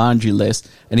like a laundry list,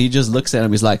 and he just looks at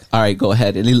him. He's like, "All right, go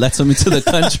ahead," and he lets him into the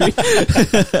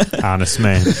country. Honest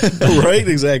man. Right?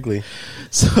 Exactly.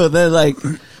 So then, like,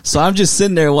 so I'm just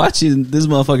sitting there watching this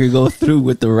motherfucker go through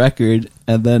with the record,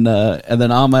 and then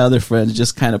all my other friends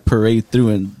just kind of parade through,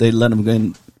 and they let him go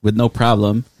in with no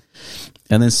problem.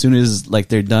 And then as soon as like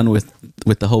they're done with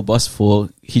the whole bus full,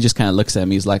 he just kind of looks at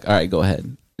me. He's like, "All right, go ahead."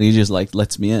 And he just like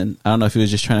lets me in. I don't know if he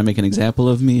was just trying to make an example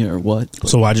of me or what.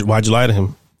 So why'd you lie to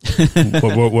him?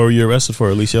 what were you arrested for,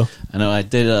 Alicia? I know I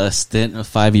did a stint of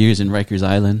 5 years in Rikers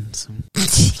Island. So.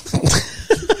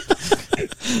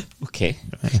 Okay,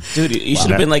 dude, you should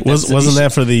have been like that. Wasn't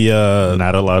that for the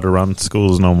Not allowed around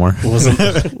schools no more. wasn't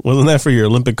that for your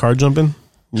Olympic car jumping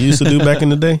you used to do back in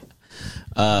the day?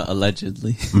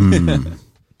 Allegedly.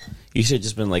 You should have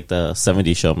just been like the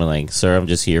 70s show. I'm like, "Sir, I'm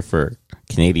just here for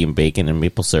Canadian bacon and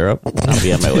maple syrup. I'll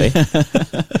be on my way."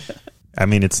 I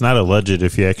mean, it's not alleged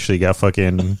if you actually got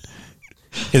fucking.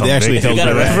 It actually You held got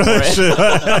your arrested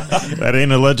ass. for it. That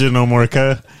ain't alleged no more,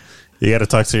 cuh. You got to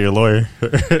talk to your lawyer.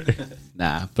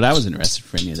 Nah, but I wasn't arrested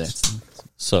for any of that stuff.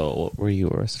 So, what were you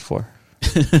arrested for?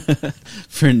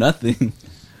 For nothing.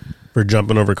 For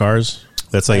jumping over cars.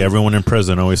 That's like everyone in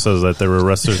prison always says that they were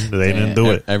arrested. They didn't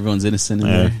do it. Everyone's innocent in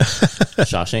Yeah. there.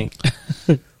 Shawshank.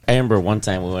 I remember one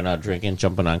time we went out drinking,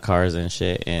 jumping on cars and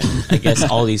shit, and I guess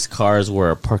all these cars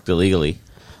were parked illegally.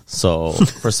 So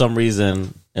for some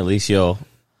reason, Alicio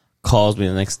calls me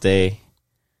the next day.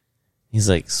 He's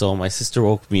like, "So my sister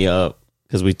woke me up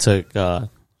because we took shout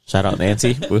out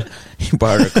Nancy. He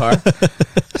borrowed her car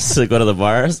to go to the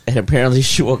bars, and apparently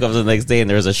she woke up the next day and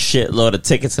there was a shitload of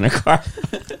tickets in her car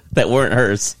that weren't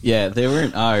hers. Yeah, they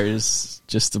weren't ours.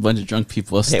 Just a bunch of drunk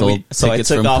people Hey, stole so I tickets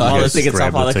took from off all the cars. tickets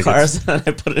Grab off all the the tickets. cars and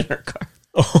I put it in her car.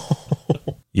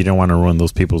 You don't want to ruin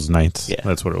those people's nights. Yeah.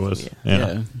 That's what it was. Yeah. You know,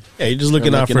 Yeah. Yeah, you're just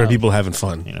looking They're out for looking out. people having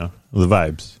fun. you know, the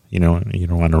vibes. You know, you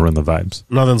don't want to ruin the vibes.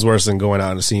 Nothing's worse than going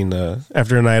out and seeing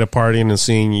after a night of partying and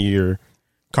seeing your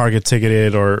car get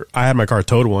ticketed. Or I had my car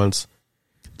towed once.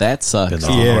 That sucks.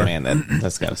 Oh, Yeah. man,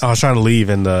 that's got to I was trying to leave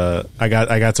and I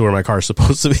got to where my car's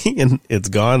supposed to be and it's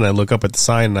gone. And I look up at the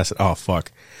sign and I said, "Oh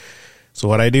fuck!" So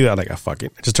what I do, I fuck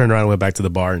it. I just turned around and went back to the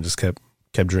bar and just kept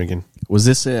drinking. Was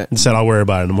this a, And said I'll worry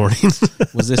about it in the morning.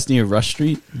 was this near Rush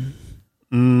Street?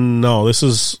 No, this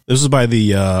is by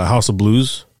the House of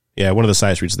Blues. Yeah, one of the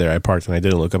side streets there. I parked and I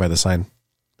didn't look up at the sign.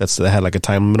 That had like a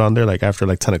time limit on there, like after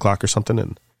like 10 o'clock or something.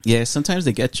 And Yeah, sometimes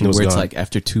they get It you was where it's gone. like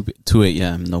after 2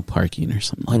 a.m. no parking or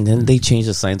something. And then they change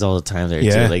the signs all the time there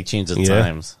Yeah. too. Like change the Yeah.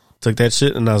 times. took that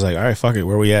shit and I was like, all right, fuck it,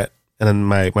 where we at? And then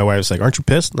my wife was like, aren't you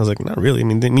pissed? And I was like, not really. I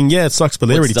mean, yeah, it sucks, but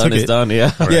they What's already done took is it. done.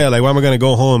 Yeah. Yeah, like why am I gonna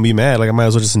go home and be mad? Like I might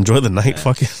as well just enjoy the night.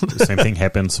 Fuck it. The same thing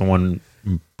happened. Someone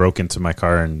broke into my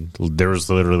car and there was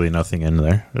literally nothing in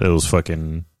there. It was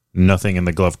fucking nothing in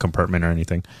the glove compartment or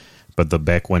anything. But the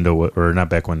back window, or not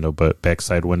back window, but back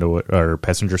side window or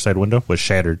passenger side window was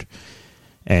shattered.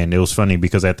 And it was funny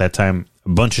because at that time, a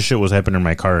bunch of shit was happening in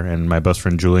my car. And my best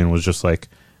friend Julian was just like,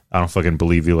 I don't fucking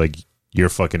believe you. Like, you're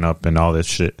fucking up and all this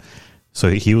shit. So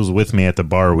he was with me at the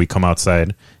bar. We come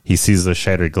outside. He sees the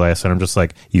shattered glass. And I'm just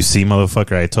like, you see,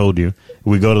 motherfucker, I told you.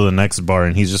 We go to the next bar.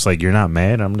 And he's just like, you're not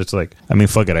mad? I'm just like, I mean,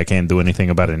 fuck it. I can't do anything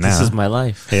about it now. This is my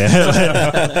life.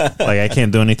 Yeah. Like, I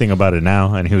can't do anything about it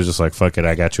now. And he was just like, fuck it.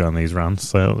 I got you on these rounds.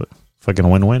 So, fucking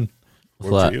win-win.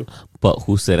 for you. But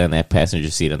who sat on that passenger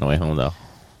seat on the way home though?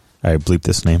 I bleep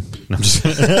this name. I'm just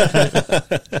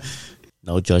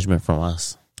No judgment from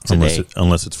us today.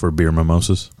 unless it's for beer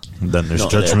mimosas. Then there's No,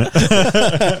 judgment.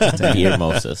 Beer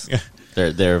mimosas.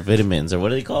 They're vitamins or what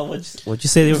do they call? What'd you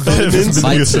say they were called?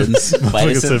 Vitamins.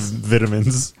 Vitamins.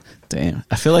 Vitamins. Damn.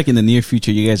 I feel like in the near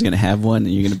future, you guys are going to have one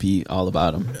and you're going to be all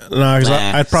about them. No, because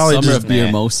Nah, I'd probably Summer just of beer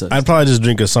mimosa. I'd probably just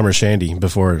drink a summer shandy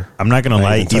before. I'm not going to I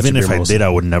lie. even touch Even a if beer I mimosa. did, I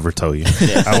would never tell you.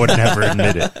 I would never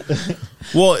admit it.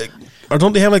 Well, or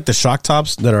don't they have like the shock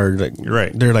tops that are like You're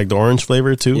right. They're like the orange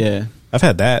flavor too. Yeah. I've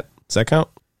had that. Does that count?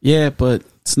 Yeah, but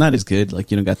it's not as good.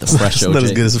 Like, you don't got the fresh It's OJ. not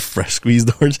as good as a fresh squeezed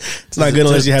orange. It's not good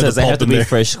unless you have Does the it have pulp to in be there.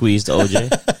 fresh squeezed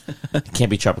OJ? It can't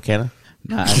be Tropicana.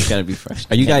 Nah, it's gotta be fresh.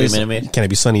 Are you Can't be guys? Minute Maid? Can it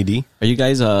be Sunny D? Are you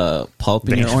guys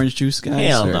pulping your orange juice guys?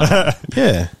 Hell or- no.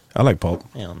 Yeah, I like pulp.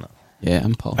 Hell no. Yeah,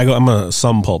 I'm pulp. I'm a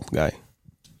some pulp guy.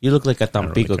 You look like a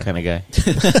Tampico really kind of guy.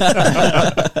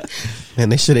 Man,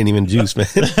 they shit ain't even juice, man.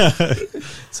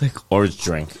 It's like orange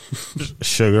drink.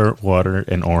 Sugar, water,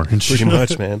 and orange. Pretty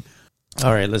much, man.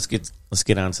 All right, let's get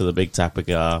on to the big topic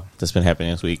that's been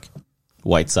happening this week.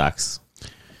 White Sox.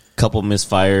 Couple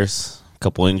misfires,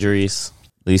 couple injuries.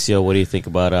 Licio, what do you think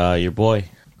about your boy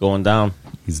going down?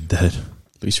 He's dead.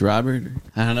 Luis Robert.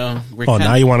 I don't know. We're Oh, kinda-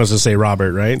 now you want us to say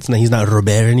Robert, right? So now he's not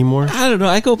Robert anymore. I don't know.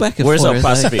 I go back and Where's forth.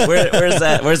 apostrophe? Where's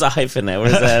that? Where's the hyphen at?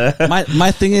 Where's that?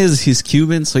 My thing is he's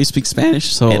Cuban, so he speaks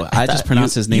Spanish. So And I just thought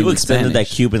pronounce his name. You in extended that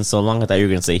Spanish. Cuban so long, I thought you were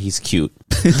going to say he's cute.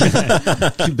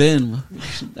 Cuban.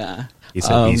 Nah. He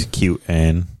said he's cute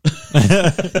and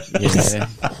Yeah.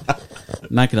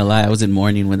 Not gonna lie, I was in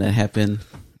mourning when that happened.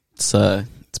 It's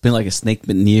been like a snake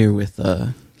bitten year with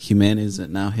Jimenez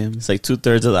and now him. It's like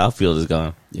 2/3 of the outfield is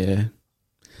gone. Yeah.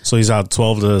 So he's out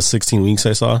 12 to 16 weeks,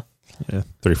 I saw.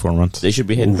 3-4 months. They should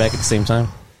be hitting back at the same time.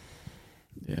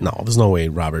 No, there's no way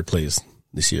Robert plays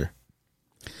this year.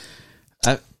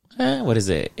 What is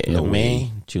it? No May,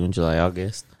 way. June, July,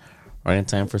 August. Right in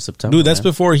time for September. Dude, that's man.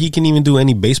 before he can even do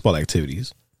any baseball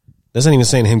activities. That's not even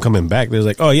saying him coming back. There's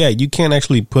like, oh yeah, you can't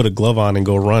actually put a glove on and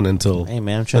go run until Hey,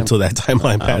 man, I'm trying until that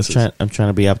timeline passes. I'm trying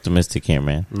to be optimistic here,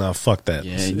 man. No, fuck that.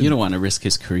 Yeah, you don't want to risk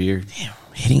his career.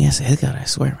 Hitting his head, God, I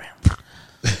swear, man.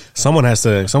 Someone has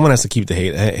to keep the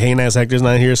hate. Hating ass Hector's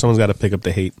not here. Someone's got to pick up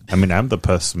the hate. I mean, I'm the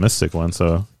pessimistic one,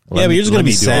 so Yeah, but you're just gonna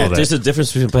be let me do all sad. that. There's a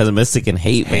difference between pessimistic and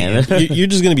hate, man. You're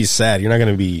just gonna be sad. You're not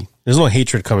gonna be. There's no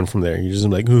hatred coming from there. You're just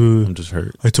like, I'm just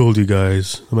hurt. I told you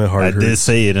guys, my heart I hurts. did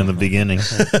say it in the beginning.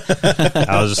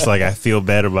 I was just like, I feel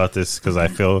bad about this because I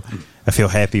feel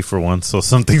happy for once, so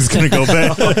something's gonna go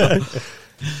bad.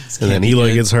 And then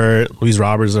Eloy gets hurt. Luis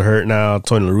Roberts are hurt now.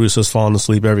 Tony La Russa's falling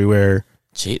asleep everywhere.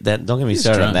 Gee, don't get me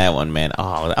started on drunk. that one, man.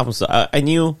 Oh, I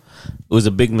knew it was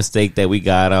a big mistake that we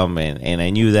got him, and I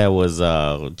knew that was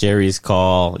Jerry's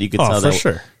call. You could Oh, tell for that.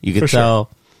 sure. You could For sure. tell,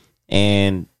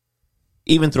 and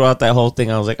even throughout that whole thing,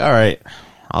 I was like, all right,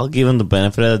 I'll give him the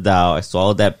benefit of the doubt. I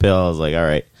swallowed that pill. I was like, all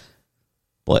right.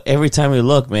 But every time we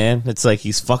look, man, it's like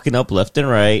he's fucking up left and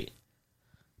right.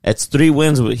 That's 3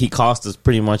 wins he cost us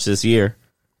pretty much this year.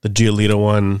 The Giolito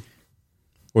one,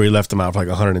 where he left him out for like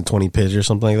 120 pitch or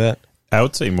something like that. I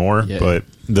would say more, Yeah. but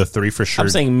the 3 for sure. I'm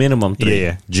saying minimum 3.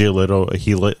 yeah. Giolito,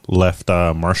 he left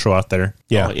Marshall out there,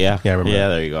 Yeah, Oh, yeah. I remember. Yeah,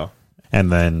 that. there you go.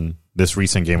 and then this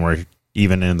recent game where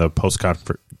even in the post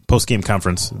game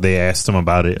conference, they asked him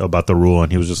about the rule, and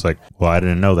he was just like, "Well, I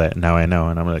didn't know that. Now I know."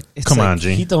 And I'm like, It's "Come like, on,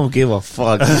 G." He don't give a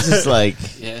fuck. He's just like,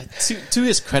 Yeah. To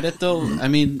his credit, though, I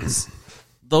mean,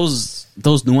 those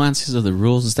nuances of the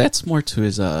rules, that's more to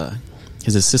his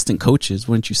assistant coaches,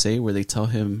 wouldn't you say, where they tell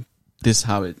him this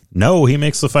how it. No, he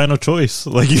makes the final choice.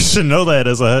 Like, you should know that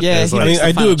as a Yeah, as he like, I mean, the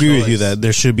I do final agree with you choice. that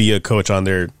there should be a coach on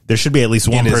there. there should be at least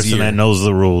one In his person ear. that knows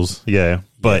the rules. Yeah,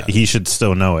 but Yeah. he should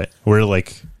still know it. We're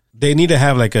like They need to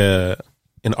have like an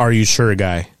 "Are you sure"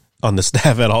 guy on the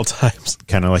staff at all times,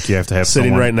 kind of like you have to have sitting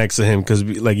someone, right next to him because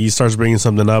like he starts bringing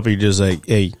something up, you're just like,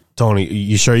 "Hey, Tony,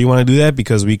 you sure you want to do that?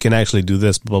 Because we can actually do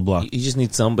this." Blah blah. you just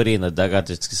need somebody in the dugout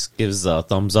that just gives a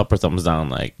thumbs up or thumbs down.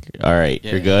 Like, all right,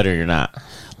 Yeah. you're good or you're not.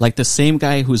 Like the same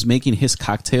guy who's making his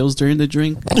cocktails during the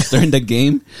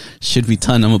game, should be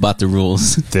telling him about the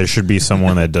rules. There should be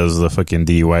someone that does the fucking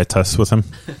DUI test with him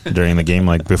during the game.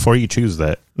 Like, before you choose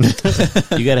that,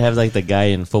 You got to have like the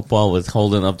guy in football with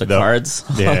holding up the No. cards.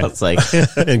 Yeah. It's like,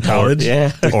 In college,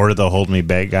 yeah. or the hold me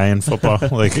back guy in football.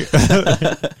 Like,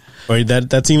 or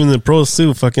that's even the pros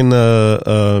too. Fucking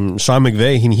Sean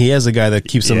McVay, he has a guy that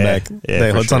keeps him Yeah. back. Yeah, that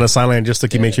for holds on sure. a sideline just to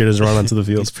keep make sure he doesn't run onto the He's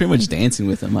field. pretty much dancing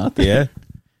with him out there. Yeah.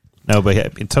 no, but yeah,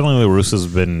 Tony La Russa's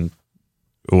been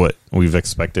what we've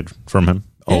expected from him.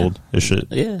 Old as shit.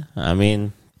 Yeah. I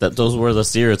mean, those were the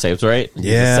stereotypes, right?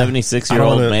 Yeah. He's a 76-year-old I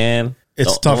don't wanna- man.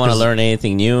 It's don't tough want to 'cause- learn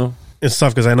anything new. It's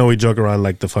tough because I know we joke around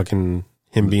like the fucking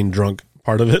him being drunk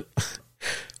part of it,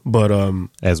 but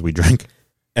As we drink,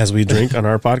 as we drink on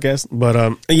our podcast.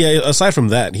 But yeah, aside from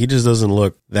that, he just doesn't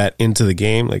look that into the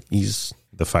game. Like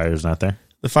the fire's not there.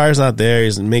 fire's not there.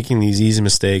 He's making these easy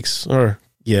mistakes,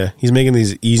 he's making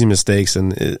these easy mistakes,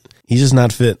 and he's just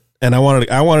not fit. And I wanted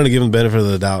to give him the benefit of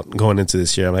the doubt going into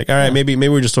this year. I'm like, all right, maybe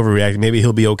we're just overreacting. Maybe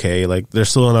he'll be okay. Like, there's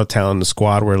still enough talent in the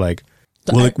squad where like,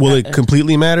 will it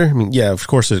completely matter? I mean, yeah, of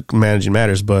course, managing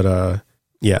matters, but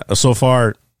yeah, so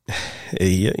far,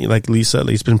 like Lisa,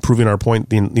 he's been proving our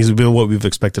point. He's been what we've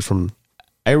expected from.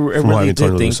 I really having Tony did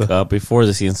La think Russa. before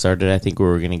the season started, I think we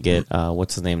were going to get,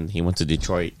 what's his name? He went to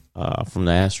Detroit from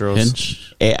the Astros.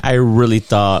 Hinch. I really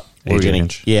thought AJ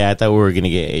Hinch. Yeah, I thought we were gonna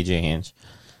get AJ Hinch.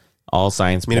 All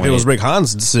signs. I mean, if it was Rick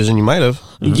Hahn's decision, you might have.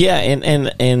 Yeah,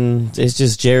 and it's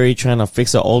just Jerry trying to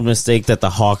fix an old mistake that the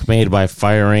Hawk made by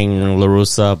firing La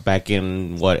Russa back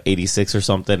in 86 or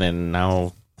something, and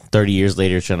now 30 years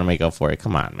later trying to make up for it.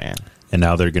 Come on, man. And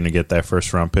now they're going to get that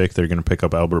first round pick. They're going to pick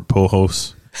up Albert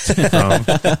Pujols.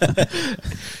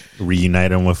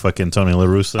 Reunite him with fucking Tony La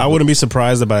Russa. I wouldn't be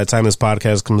surprised that by the time this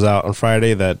podcast comes out on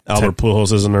Friday that Albert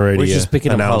Pujols isn't already We're just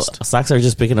picking announced. up Sox are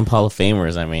just picking up Hall of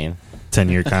Famers. I mean,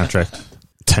 10-year contract.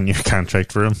 10-year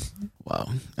contract for him. Wow.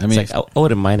 I mean, it's like, I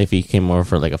wouldn't mind if he came over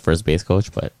for like a first base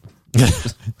coach, but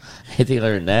anything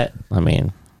other than that, I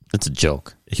mean, it's a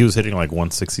joke. He was hitting like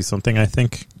 160 something, I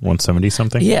think. 170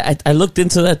 something. Yeah, I looked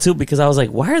into that too because I was like,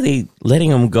 why are they letting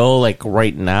him go like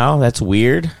right now? That's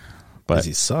weird. But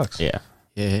He sucks. yeah.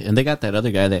 yeah, and they got that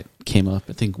other guy that came up.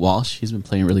 I think Walsh. He's been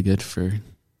playing really good for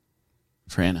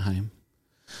Anaheim.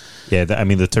 Yeah, I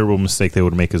mean, the terrible mistake they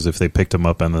would make is if they picked him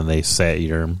up and then they sat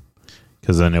Yerm,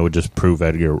 because then it would just prove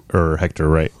Edgar or Hector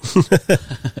right.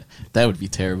 That would be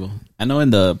terrible. I know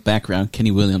in the background,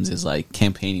 Kenny Williams is like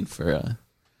campaigning for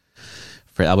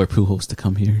Albert Pujols to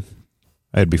come here.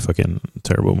 That'd be fucking a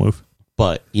terrible move.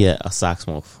 But yeah, a Sox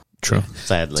move. True.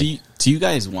 Sadly. Do you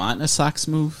guys want a Sox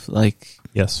move? Like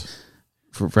Yes.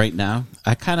 for right now,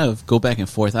 I kind of go back and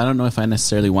forth. I don't know if I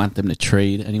necessarily want them to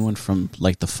trade anyone from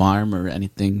like the farm or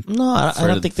anything. No, I for-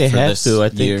 don't think they for have this to. I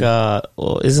think year.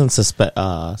 isn't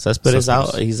Cespedes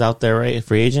out? He's out there, right?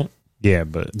 Free agent? Yeah,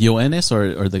 but Yoenis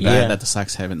or the guy Yeah. that the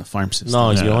Sox have in the farm system. No,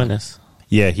 it's No. Yoenis.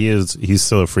 yeah, he is. He's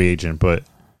still a free agent, but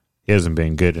he hasn't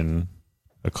been good in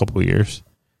a couple of years.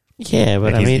 Yeah, but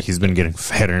And I mean, he's been getting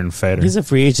fatter and fatter. he's a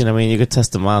free agent. I mean, you could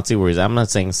test him out, see where he's at. I'm not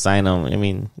saying sign him. I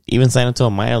mean, even sign him to a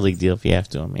minor league deal if you have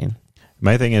to. I mean,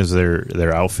 My thing is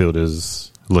their outfield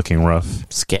is looking rough.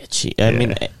 sketchy. I Yeah.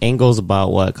 mean, Engel's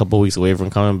about, a couple weeks away from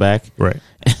coming back. Right.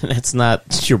 And that's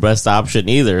not your best option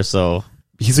either, so.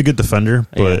 He's a good defender,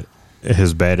 but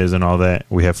his bat isn't all that.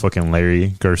 We have fucking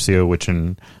Larry Garcia, which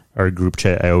in our group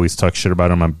chat, I always talk shit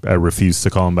about him. I refuse to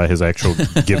call him by his actual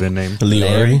given name.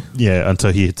 Larry. Yeah,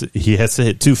 until he has to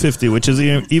hit 250, which is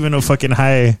even a fucking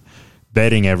high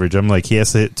batting average. I'm like, he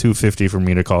has to hit 250 for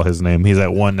me to call his name. He's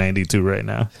at 192 right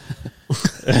now.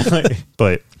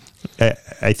 But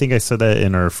I think I said that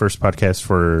in our first podcast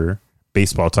for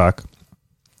baseball talk.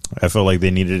 I felt like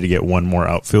they needed to get one more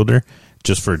outfielder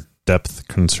just for depth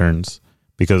concerns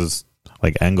because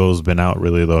like Engel's been out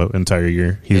really the entire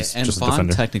year. He's and just a Vaughn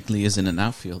defender. technically isn't an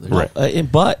outfielder.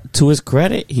 Right. But to his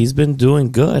credit, he's been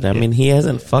doing good. I mean, he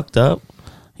hasn't fucked up.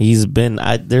 He's been.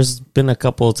 There's been a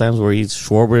couple of times where he's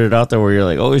Schwarbered it out there where you're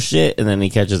like, oh shit, and then he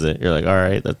catches it. You're like, all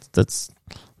right,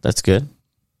 that's good.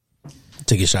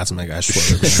 Taking shots at my guy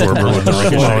Schwarber. Schwarber with the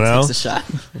rookie Come on shot. now. Takes a shot.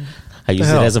 I use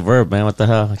it hell? as a verb, man. What the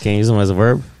hell? I can't use him as a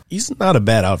verb. He's not a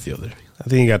bad outfielder. I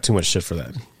think he got too much shit for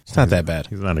that. It's not that bad.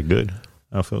 He's not a good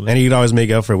outfielder. And he could always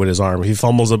make up for it with his arm. If he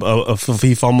fumbles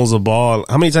he fumbles a ball,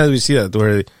 how many times do we see that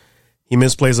where he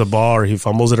misplays a ball or he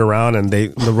fumbles it around and the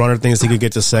runner thinks he could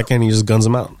get to second and he just guns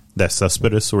him out? That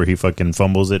Cespedes where he fucking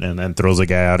fumbles it and then throws a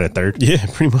guy out at third. Yeah,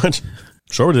 pretty much.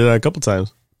 Schwarber did that a couple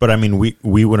times. But I mean,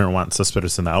 we wouldn't want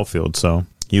Cespedes in the outfield, so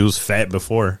he was fat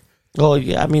before. Well,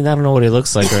 yeah, I mean, I don't know what he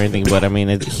looks like or anything, but I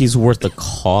mean, he's worth a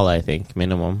call, I think,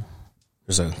 minimum.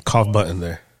 There's a cough button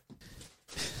there.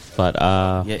 But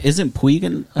Yeah, isn't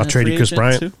Puig I'll trade you Chris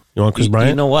Bryant. too? You want Chris you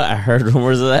Bryant? know what? I heard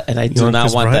rumors of that, and I do want not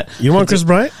Chris want Bryant? that. You want Chris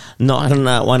Bryant? No, I do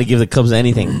not want to give the Cubs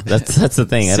anything. That's the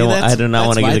thing. I See, I do not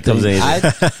want to give the Cubs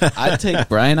anything. I'd take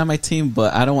Bryant on my team,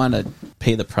 but I don't want to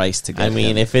pay the price to get I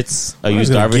mean, him. if it's a I was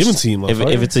used gonna give him Darvish, to you, if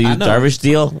motherfucker. it's a I used know. Darvish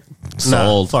deal,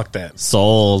 sold, Nah, fuck that.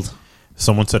 sold.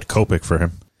 Someone said Kopech for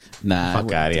him. Nah,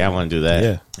 Fuck out of here. I want to do that.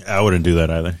 Yeah. I wouldn't do that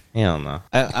either Hell no.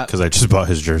 because I just bought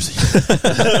his jersey.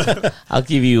 I'll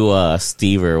give you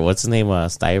Steve or what's his name,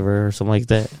 Stiver or something like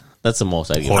that. That's the most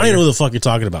I'd give. I don't even know who the fuck you're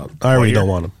talking about. I already Hoyer? don't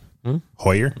want him.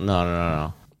 Hoyer?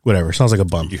 No. Whatever. Sounds like a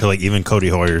bum. You're like, even Cody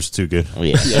Hoyer's too good.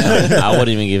 Yeah, I wouldn't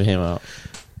even give him out.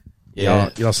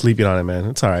 Y'all sleeping on it, man.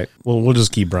 It's all right. We'll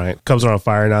just keep Bryant. Cubs are on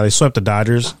fire now. They swept the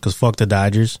Dodgers because fuck the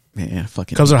Dodgers. yeah,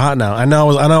 fucking. Cubs are hot now. I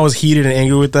know I was heated and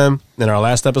angry with them in our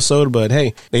last episode, but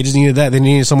hey, they just needed that. They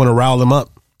needed someone to rile them up.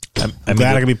 I'm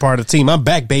glad I can be part of the team. I'm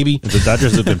back, baby. The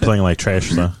Dodgers have been playing like trash,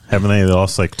 though. Haven't they? They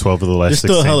lost like 12 of the last They're 16.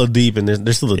 still hella deep, and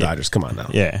they're still the Dodgers. Come on now.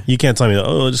 Yeah. You can't tell me,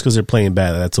 just because they're playing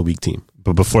bad, that's a weak team.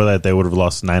 But before that, they would have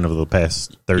lost 9 of the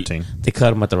past 13. They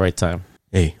cut him at the right time.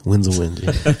 Hey, win's a win, dude.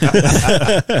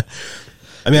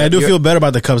 I mean, I do feel better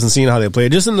about the Cubs and seeing how they play,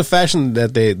 just in the fashion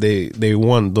that they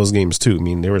won those games too. I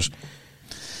mean,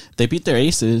 They beat their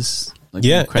aces. Like,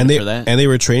 Yeah, credit for that. and they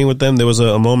were training with them. There was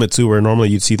a moment too where normally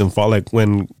you'd see them fall, like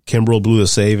when Kimbrel blew the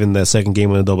save in that second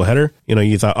game of the doubleheader. You know,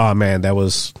 you thought, oh man,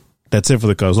 that's it for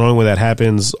the Cubs. Normally when that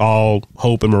happens, all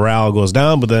hope and morale goes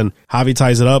down. But then Javi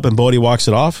ties it up and Bodie walks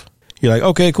it off. You're like,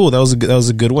 okay, cool. That was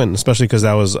a good win, especially because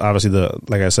that was obviously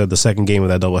like I said, the second game of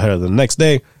that doubleheader. The next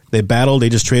day they battled. They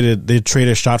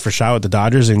traded shot for shot with the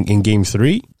Dodgers in Game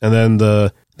 3, and then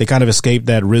they kind of escaped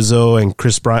that Rizzo and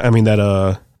Chris Bryant. I mean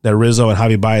that Rizzo and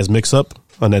Javi Baez mix up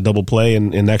on that double play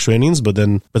in extra innings, but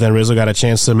then Rizzo got a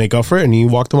chance to make up for it and he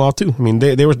walked them off too. I mean,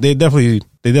 they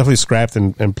definitely scrapped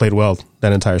and played well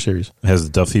that entire series. Has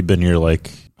Duffy been your like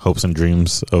hopes and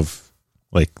dreams of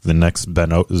like the next Ben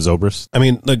Zobrist? I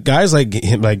mean, the guys like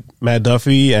him, like Matt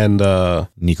Duffy and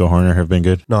Nico Horner have been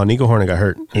good. no, Nico Horner got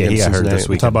hurt. Yeah, he against got hurt Cincinnati. this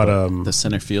week. Talk about The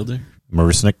center fielder.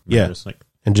 Marisnik. Yeah. Marisnik.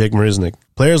 and Jake Marisnik.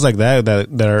 Players like that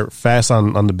are fast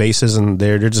on the bases and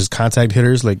they're just contact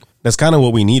hitters. Like that's kind of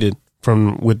what we needed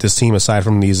with this team, aside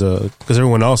from these because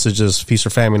everyone else is just feast or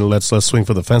famine. Let's swing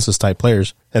for the fences type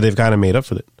players, and they've kind of made up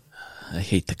for it. I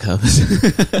hate the Cubs.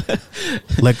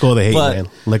 Let go of the hate, But- man.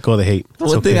 Let go of the hate. It's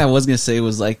One thing okay. I was gonna say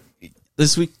was like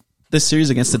this series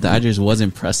against the Dodgers was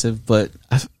impressive, but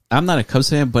I'm not a Cubs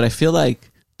fan, but I feel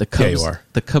like the Cubs, you are.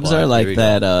 The Cubs Well, are here like we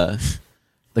that. go.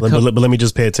 But let me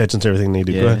just pay attention to everything they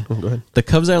do. Yeah. Go ahead. The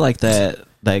Cubs are like that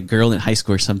girl in high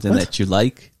school or something that you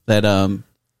like. That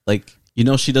like you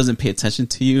know she doesn't pay attention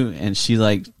to you and she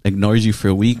like ignores you for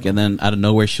a week and then out of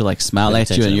nowhere she'll like smile Pay at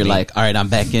you attention and to you're me. like, all right, I'm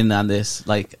back in on this.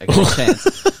 Like I got a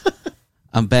chance.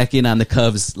 I'm back in on the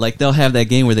Cubs. Like they'll have that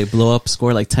game where they blow up,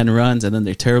 score like 10 runs, and then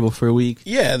they're terrible for a week.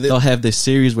 Yeah, They'll have this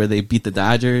series where they beat the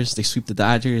Dodgers, they sweep the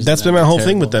Dodgers. that's and been then my whole they're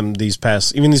thing with terrible. them these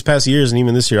past years, and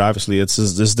even this year. Obviously, it's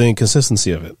just the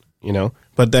inconsistency of it, you know.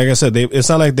 But like I said, it's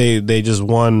not like they just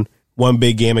won one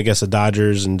big game against the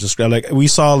Dodgers and just like we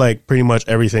saw like pretty much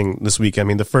everything this week. I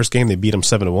mean, the first game they beat them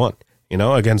 7-1, you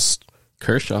know, against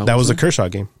Kershaw. that was a Kershaw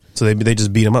game. So they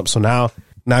just beat them up. So now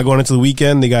going into the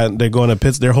weekend, they're going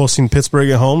to they're hosting Pittsburgh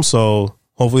at home. So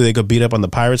hopefully they could beat up on the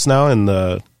Pirates now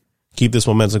and keep this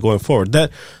momentum going forward.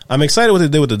 That I'm excited what they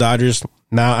did with the Dodgers.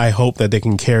 Now I hope that they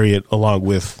can carry it along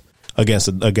with against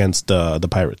the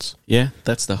Pirates. Yeah,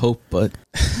 that's the hope, but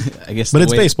I guess But the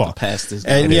it's way baseball. the past is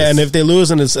And it yeah, is. and if they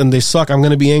lose and they suck, I'm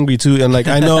going to be angry too. And like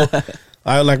I know,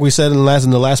 like we said in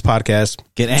the last podcast,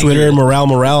 Get angry. Twitter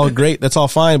morale, great, that's all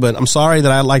fine. But I'm sorry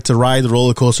that I like to ride the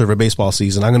roller coaster of a baseball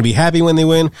season. I'm going to be happy when they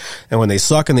win, and when they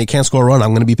suck and they can't score a run,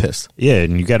 I'm going to be pissed. Yeah,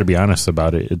 and you got to be honest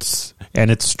about it. It's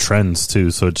trends too,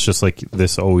 so it's just like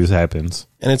this always happens.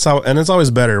 And it's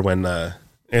always better when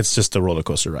it's just a roller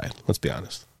coaster ride. Let's be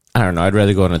honest. I don't know. I'd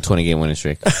rather go on a 20-game winning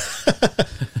streak.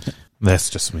 That's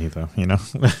just me, though. You know,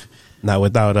 Not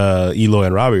without Eloy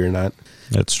and Robbie or not.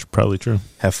 that's probably true.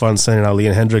 Have fun sending out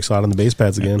Leon Hendricks out on the base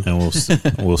pads again. And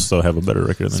we'll still have a better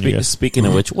record than you guys. Speaking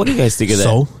of which, what do you guys think of that?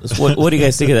 So? What do you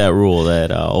guys think of that rule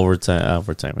that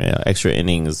overtime, extra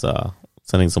innings,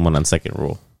 sending someone on second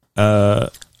rule?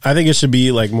 I think it should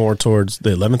be like more towards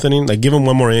the 11th inning. Like give them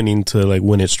one more inning to like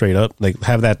win it straight up. Like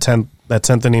have that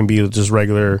 10th inning be just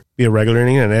be a regular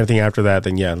inning, and anything after that,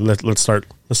 then yeah, let's start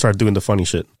doing the funny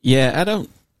shit. Yeah,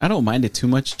 I don't mind it too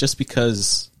much just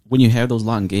because when you have those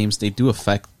long games, they do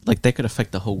affect, like they could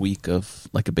affect the whole week of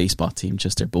like a baseball team,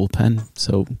 just their bullpen.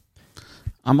 So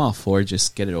I'm all for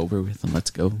just get it over with and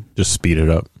let's go. Just speed it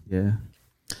up. Yeah.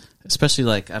 Especially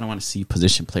like I don't want to see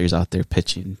position players out there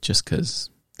pitching just because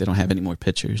they don't have any more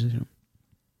pitchers. You know?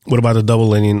 What about the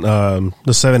double inning, the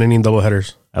 7-inning double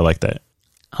headers? I like that.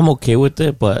 I'm okay with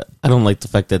it, but I don't like the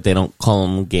fact that they don't call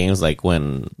them games like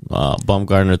when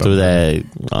Bumgarner threw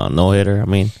that no-hitter. I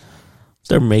mean, if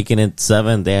they're making it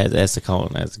 7, they has to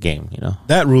count as a game, you know?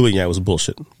 That ruling, yeah, was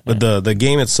bullshit. But the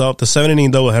game itself, the 7-inning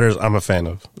double headers, I'm a fan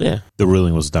of. Yeah. The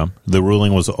ruling was dumb. The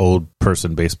ruling was old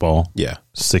person baseball. Yeah.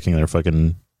 Sticking their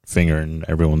fucking finger in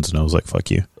everyone's nose like, fuck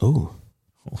you. Ooh.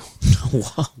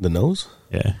 Wow. The nose?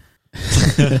 Yeah.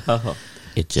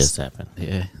 It just happened.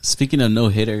 Yeah. Speaking of no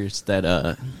hitters,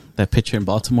 that pitcher in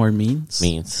Baltimore means.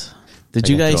 Did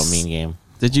They're you gonna guys throw a mean game?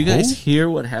 Did you guys Who? hear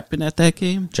what happened at that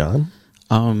game? John?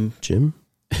 Jim?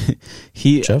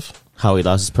 He Jeff? How he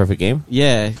lost his perfect game?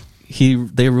 Yeah,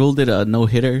 they ruled it a no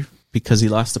hitter because he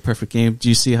lost the perfect game. Do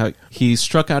you see how he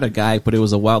struck out a guy, but it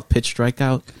was a wild pitch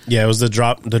strikeout? Yeah, it was the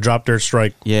drop dirt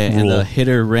strike. Yeah, and rule. the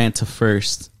hitter ran to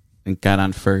first and got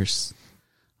on first.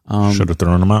 Should have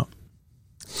thrown him out.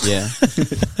 Yeah,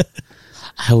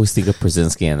 I always think of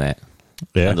Brzezinski in that.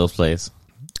 Yeah. In those plays.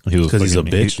 He was 'Cause he's a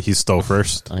fucking- bitch? He stole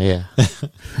first Oh, yeah.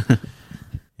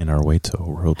 in our way to a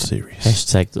World Series.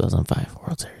 Hashtag 2005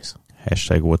 World Series.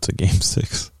 Hashtag what's a game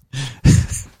 6?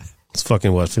 It's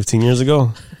fucking, 15 years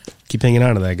ago? Keep hanging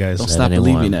on to that, guys. Don't stop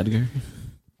anyone. believing, Edgar.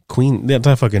 Queen, that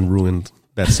fucking ruined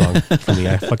that song for me.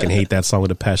 I fucking hate that song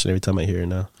with a passion every time I hear it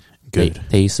now. Good.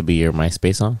 They used to be your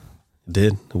MySpace song. It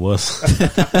did. It was.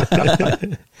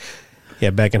 Yeah,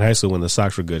 back in high school when the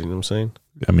Sox were good, you know what I'm saying?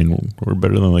 I mean, we're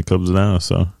better than the Cubs now,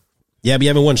 so. Yeah, but you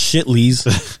haven't won shit, Lees.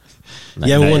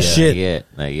 You haven't won shit.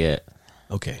 Not yet.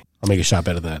 Okay. I'll make a shot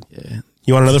bet of that. Yeah.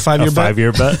 You want another 5-year A bet?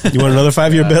 5-year bet? You want another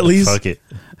 5-year bet, Lees? Fuck it.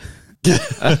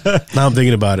 Now I'm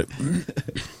thinking about it.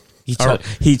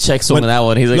 He checks on that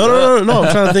one. He's like, No.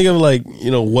 I'm trying to think of like,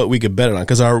 what we could bet it on.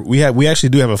 Because we actually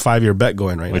do have a 5-year bet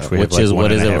going right now. We have Which is, one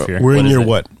what and is a it? half year. We're in What is year it?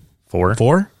 what? 4?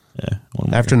 4? Yeah. one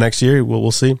more After year. next year,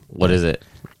 we'll see. What is it?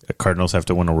 The Cardinals have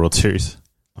to win a World Series.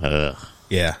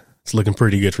 Yeah. It's looking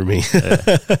pretty good for me.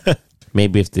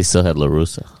 Maybe if they still had La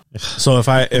Russa. So if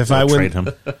I They'll win trade him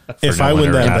if for I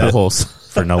win Nolan that Arenado. bet,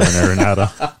 Pujols. For Nolan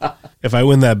Arenado. if I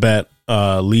win that bet,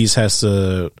 Lees has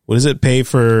to pay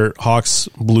for Hawks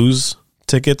Blues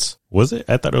tickets? Was it?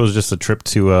 I thought it was just a trip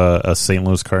to a St.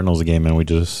 Louis Cardinals game, and we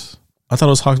just. I thought it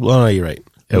was Hawks. Oh no, you're right.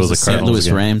 It was a St. Cardinals Louis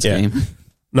game. Rams Yeah. game.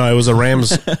 No, it was a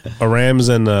Rams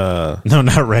and No,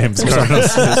 not Rams.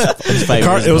 Cardinals.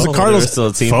 it was a Cardinals. Still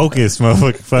a team. Focus, motherfucker.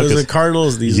 It was the Focus.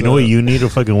 Cardinals. These, You know what you need to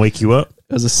fucking wake you up?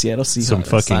 It was a Seattle Seahawks. Some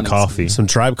fucking Sonics. coffee. some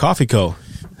Tribe Coffee Co.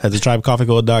 Head to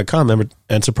tribecoffeeco.com. Remember,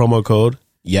 enter promo code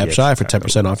YAPSHY for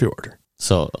 10% off your order.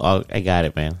 So I got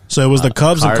it, man. So it was the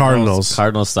Cubs and Cardinals.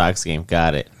 Cardinals Sox game.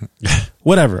 Got it.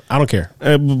 Whatever. I don't care.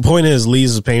 Point is,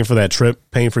 Lee's is paying for that trip,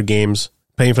 paying for games,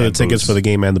 paying for And the tickets booze. for the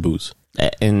game and the booze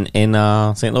In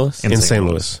St. Louis. in St.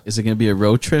 Louis. Is it going to be a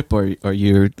road trip or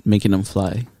you're making them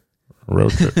fly?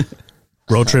 Road trip.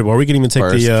 Road trip, or we could even take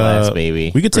First the class,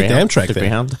 baby. We could take Greyhound? the Amtrak The there.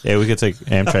 Greyhound? Yeah, we could take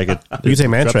Amtrak. We could take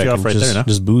Drop Amtrak you off and right there, no?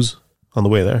 just booze on the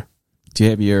way there. Do you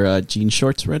have your jean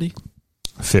shorts ready?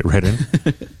 Fit right in.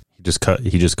 He just cut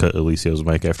Elicio's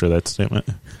mic after that statement.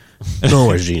 No one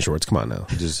wears jean shorts. Come on now.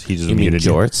 He just You mean muted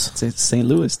you. jorts? It's St.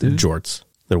 Louis, dude. Jorts.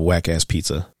 They're whack ass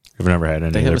pizza. I've never had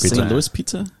any They of have their a pizza. St. Louis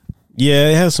pizza? Yeah,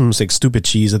 it has some like stupid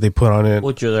cheese that they put on it.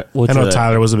 I know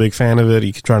Tyler was a big fan of it.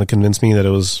 He kept trying to convince me that it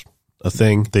was a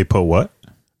thing. They put what?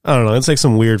 I don't know. It's like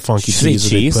some weird funky cheese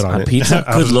that they put on it. pizza?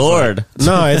 I was Good just lord!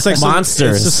 No, it's like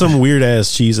Monsters. It's just some weird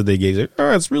ass cheese that they gave. Like,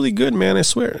 oh, it's really good, man. I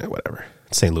swear. Whatever.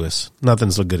 St. Louis.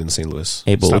 Nothing's so good in St. Louis.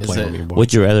 Hey, but Stop is playing it- with me, boy.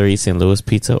 Would you rather eat St. Louis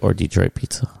pizza or Detroit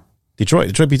pizza?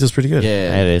 Detroit pizza's pretty good.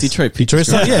 Yeah, It is. Detroit pizza.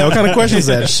 Detroit's yeah. What kind of question is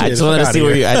that? Shit, I just wanted to fuck see outta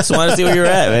where here. I just want to see where you're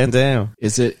at, man. Damn.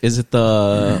 Is it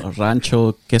the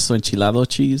rancho queso enchilado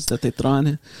cheese that they throw on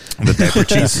it? The diaper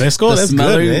cheese. Let's go. The That's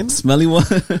smelly, good, man. smelly one.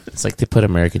 It's like they put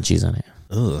American cheese on it.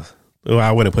 Ugh. Well,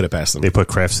 I wouldn't put it past them. They put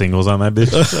Kraft singles on that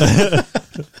bitch.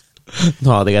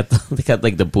 No, they got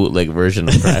like the bootleg version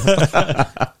of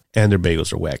that. And their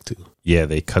bagels are whack too. Yeah,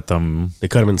 they cut them. They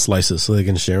cut them in slices so they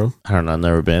can share them. I don't know. I've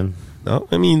never been. No,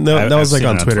 I mean that I've was like seen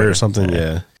on it on Twitter or Twitter. something.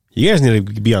 Yeah, you guys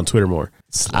need to be on Twitter more.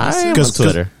 I am on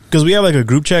Twitter. because we have like a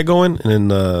group chat going, and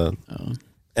then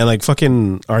and like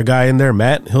fucking our guy in there,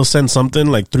 Matt, he'll send something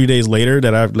like 3 days later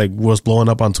that I like was blowing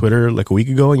up on Twitter like a week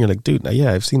ago, and you're like, dude,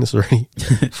 yeah, I've seen this already.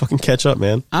 Fucking catch up,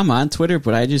 man. I'm on Twitter,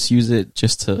 but I just use it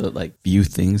just to like view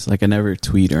things. Like I never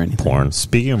tweet or anything. Porn.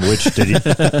 Speaking of which,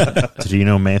 did you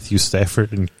know Matthew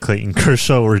Stafford and Clayton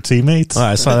Kershaw were teammates? Oh,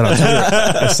 I saw that on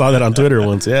Twitter. I saw that on Twitter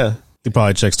once. Yeah, he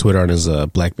probably checks Twitter on his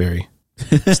BlackBerry.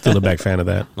 Still a big fan of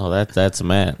that. No, that's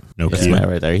Matt. No That's kidding. Matt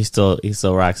right there. He still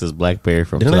rocks his BlackBerry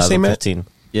from Didn't I say Matt? 2015.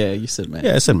 Yeah, you said man.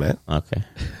 Yeah, I said Matt. Okay.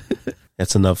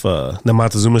 That's enough. The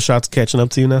Montezuma shots catching up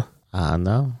to you now.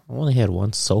 No, I only had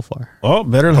one so far. Oh,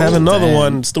 better than have another damn.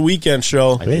 one. It's the weekend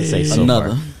show. I did say so Another.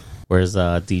 far. Where's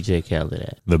DJ Khaled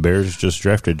at? The Bears just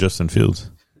drafted Justin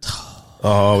Fields.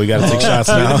 Oh, we got to take shots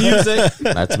now.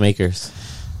 That's makers.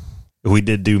 We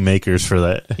did do makers for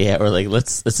that. Yeah, we're like,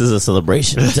 this is a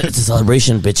celebration. It's a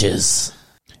celebration, bitches.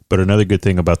 But another good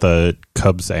thing about the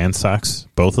Cubs and Sox,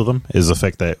 both of them, is the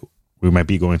fact that we might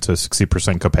be going to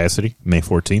 60% capacity May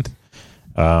 14th.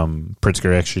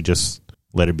 Pritzker actually just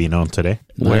let it be known today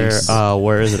Nice.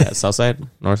 Where is it at? South side?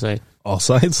 North side? All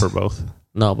sides. for both.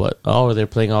 No, but they're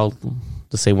playing all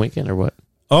the same weekend or what?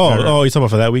 Oh, you talking about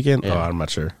for that weekend? Yeah. Oh, I'm not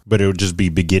sure. But it would just be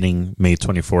beginning May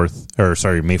 24th, or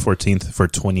sorry, May 14th for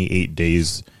 28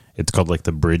 days. It's called like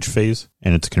the bridge phase,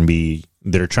 and it's going to be,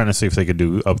 they're trying to see if they could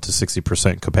do up to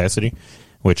 60% capacity,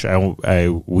 which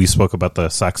we spoke about the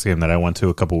Sox game that I went to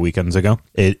a couple weekends ago.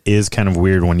 It is kind of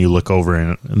weird when you look over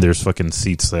and there's fucking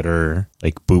seats that are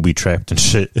like booby trapped and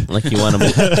shit. Like you want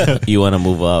to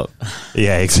move up.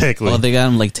 Yeah, exactly. Oh, they got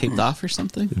them like taped off or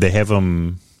something. They have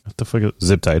them, what the fuck,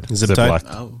 zip tied, Zip tied? locked.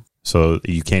 Oh, So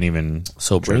you can't even.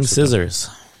 So bring scissors.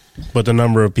 But the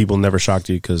number of people never shocked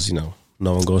you because, no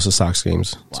one goes to Sox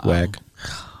games. It's Wow. whack.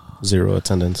 0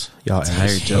 attendance. Y'all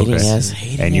Tired ass. jokers. Hating ass,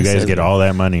 hating And you ass guys get everybody. all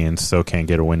that money and still can't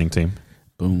get a winning team.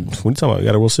 Boom. What are you talking about? You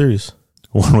got a World Series.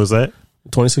 When was that?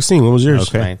 2016. When was yours?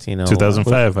 Okay. 1901.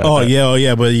 2005. Oh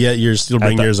yeah, but yet you're still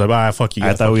bringing thought- yours up. Ah, fuck you. I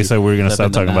guys, thought fuck we you. said we were going to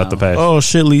stop Living talking the about the now. past. Oh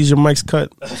shit, Lee's your mic's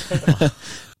cut.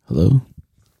 Hello.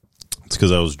 It's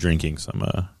because I was drinking some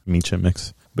Micha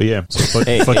mix. But yeah, so fuck,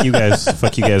 Hey. fuck you guys.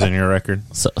 Fuck you guys on your record.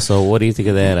 So what do you think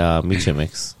of that Micha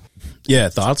mix? Yeah,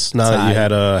 thoughts? Now that you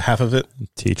had half of it.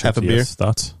 Teach Half a beer?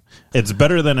 thoughts. It's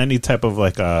better than any type of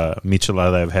like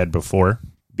michelada that I've had before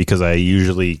because I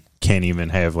usually can't even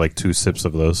have like 2 sips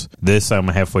of those. This I'm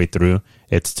halfway through.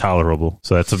 It's tolerable.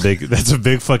 So that's a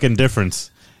big fucking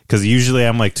difference. Because usually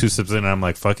I'm like 2 sips in and I'm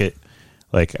like fuck it.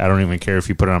 Like I don't even care if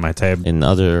you put it on my tab. In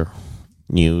other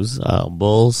news,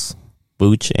 Bulls,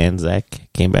 Booch, and Zach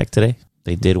came back today.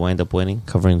 They did wind up winning,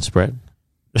 covering the spread.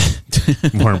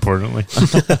 More importantly,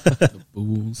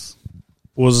 Bulls.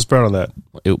 What was the spread on that?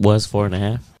 It was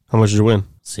 4.5. How much did you win?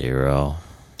 0.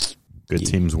 good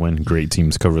teams win. Great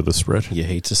teams cover the spread. You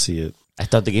hate to see it. I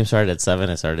thought the game started at 7.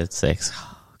 It started at 6.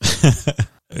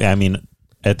 Yeah, I mean,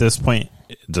 at this point,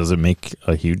 does it make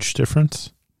a huge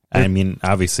difference? I mean,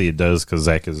 obviously it does because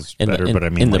Zach is better. But I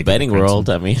mean, in the like, betting world,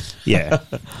 I mean, yeah,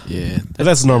 Yeah. But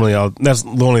that's normally all. That's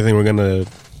the only thing we're gonna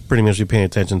pretty much be paying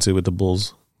attention to with the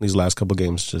Bulls these last couple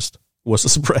games. Just what's the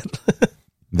spread?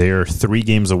 they're 3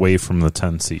 games away from the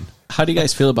 10 seed. How do you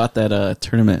guys feel about that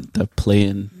tournament, the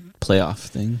playoff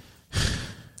thing?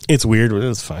 It's weird, but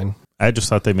it's fine. I just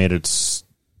thought they made it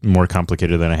more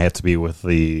complicated than it had to be with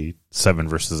the 7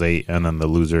 versus 8, and then the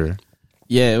loser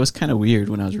Yeah, it was kind of weird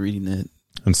when I was reading it.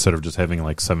 instead of just having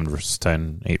like 7 versus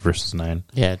 10, 8 versus 9.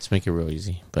 yeah, just make it real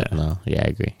easy. But no, yeah, I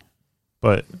agree.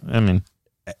 But I mean,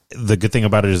 the good thing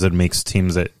about it is it makes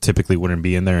teams that typically wouldn't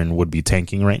be in there and would be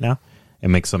tanking right now, it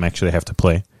makes them actually have to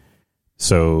play.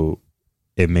 So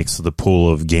it makes the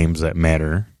pool of games that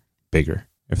matter bigger,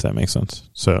 if that makes sense.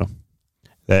 So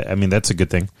that, I mean, that's a good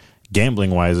thing.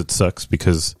 Gambling wise, it sucks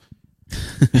because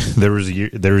there was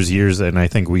years, and I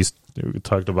think we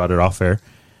talked about it off air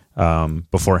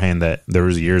beforehand, that there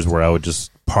was years where I would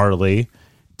just parlay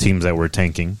teams that were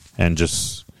tanking and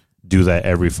just do that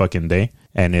every fucking day.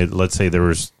 And let's say there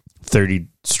was 30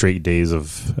 straight days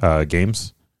of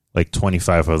games, like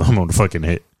 25 of them would fucking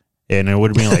hit, and it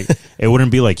would be like it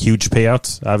wouldn't be like huge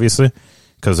payouts, obviously,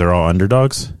 because they're all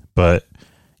underdogs, but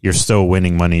you're still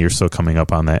winning money. You're still coming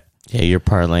up on that. Yeah, you're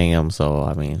parlaying them, so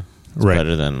I mean, it's Right.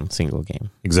 better than single game.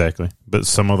 Exactly. But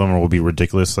some of them will be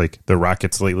ridiculous. Like the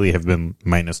Rockets lately have been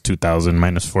minus 2,000,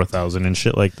 minus 4,000 and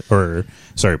shit like,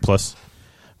 plus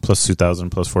 2,000,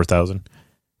 plus 4,000.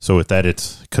 So with that,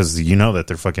 it's because you know that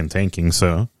they're fucking tanking.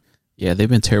 So Yeah, they've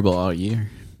been terrible all year.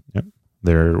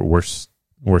 they're worst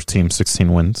team,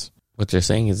 16 wins. What they're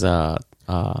saying is,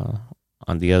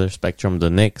 on the other spectrum, the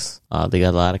Knicks, they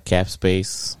got a lot of cap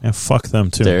space. Yeah, fuck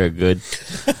them too. They're good.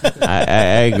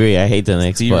 I agree. I hate the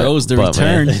Knicks. Zero's the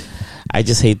return. Man, I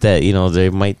just hate that, they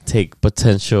might take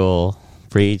potential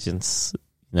free agents,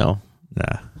 Nah.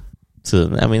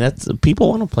 I mean, that's people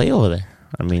want to play over there.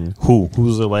 I mean,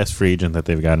 Who's the last free agent that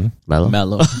they've gotten? Melo,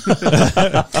 Mellow.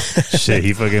 Shit,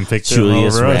 he fucking picked him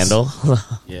Julius over us. Randle.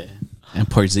 Yeah. And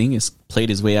Porzingis played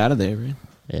his way out of there, right?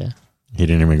 Yeah. He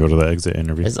didn't even go to the exit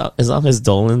interview. As long as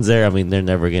Dolan's there, I mean, they're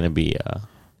never going to be.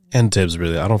 And Tibbs,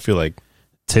 really. I don't feel like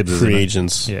Tibbs is free in it.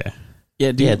 agents. Yeah.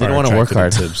 Yeah, dude. Yeah, they are don't want to work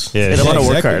hard. attracted to Tibbs. Yeah. They don't want to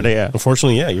work Exactly. hard. Yeah.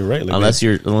 Unfortunately, yeah, you're right. Like, Unless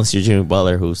you're Jimmy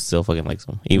Butler, who still fucking likes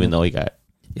him, even though he got.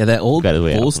 Yeah, that old Got his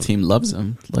way out. Bulls team loves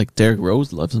him. Like Derrick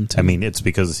Rose loves him too. I mean, it's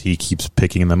because he keeps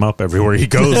picking them up everywhere he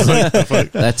goes. Like, the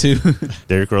fuck? that too.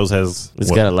 Derrick Rose has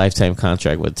He's got a lifetime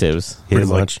contract with Tibbs, he has Pretty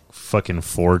like much. fucking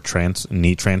 4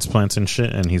 knee transplants and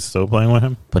shit, and he's still playing with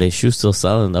him. but his shoe's still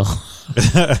selling though.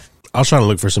 I was trying to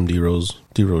look for some D-Rose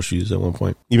shoes at one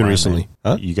point, even Why, recently. man?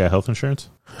 Huh? You got health insurance?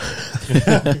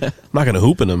 I'm not gonna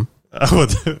hoop in them.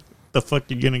 What the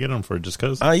fuck you gonna get them for? Just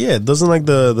cause? Yeah, doesn't like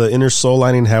the inner sole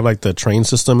lining have like the train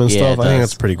system and stuff? it I think does.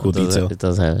 that's a pretty cool It does- detail. It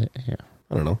does have it. Yeah.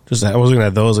 I don't know. Just I was looking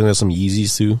at those. I got some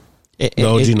Yeezys too. The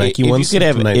OG Nike ones. You could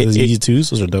have, the Yeezy 2s.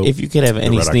 Those are dope. if you could have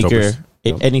any Red sneaker,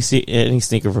 Octobers. any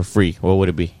sneaker for free, what would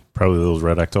it be? Probably those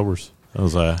Red Octobers.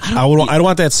 Those I would. I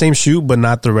want that same shoe, but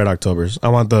not the Red Octobers. I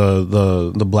want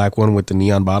the black one with the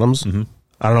neon bottoms. Mm-hmm.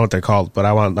 I don't know what they're called, but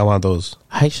I want those.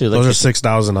 I actually like Those are the,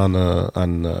 6,000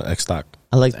 on X stock.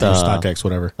 I like Or the StockX,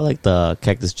 whatever. I like the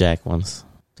Cactus Jack ones.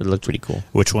 They look pretty cool.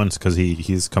 which ones? Because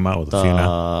he's come out with a few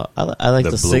now. I like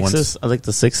The the blue ones? sixes. I like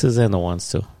the sixes and the ones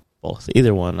too. Both.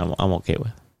 Either one, I'm okay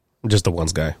with. Just the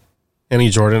ones guy. Any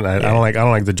Jordan? I don't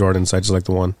like the Jordans. I just like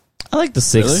the one. I like the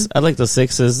six. Really? I like the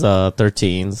sixes,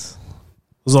 13s.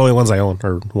 Those are the only ones I own,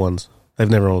 or ones.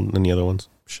 I've never owned any other ones.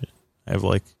 Shit. I have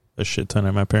like a shit ton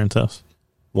at my parents' house.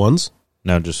 Ones?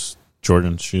 No, just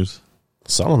Jordan shoes.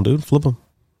 Sell them, dude. Flip them.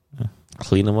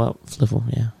 Clean them up, flip them.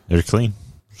 Yeah. They're clean.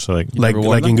 So like never worn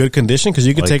Like in them? good condition? Because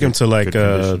you can Like take them to good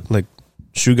condition. like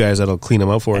shoe guys that'll clean them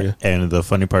up for you. And the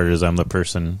funny part is I'm the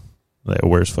person that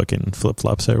wears fucking flip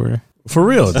flops everywhere. For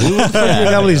real, dude. You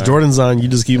got all these Jordans on. You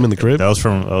just keep them in the crib. That was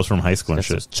from high school and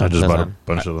Got shit. some I just chunks bought a on.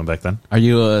 bunch of them back then. Are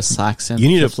you a socks and You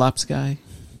need a- flip flops guy?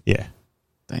 Yeah.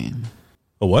 Damn,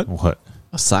 A what? What?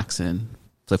 a socks and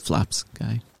flip flops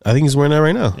guy. I think he's wearing that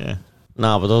right now. Yeah.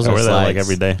 No, but those I are wear that, slides. like,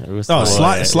 every day. Oh,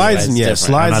 slides and different.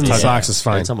 slides I'm and not socks is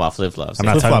I'm fine. talking about flip flops. I'm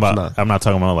not talking Flip-flops, about. no. I'm not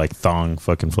talking about like thong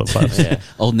fucking flip flops. Yeah.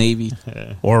 Old Navy.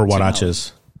 Or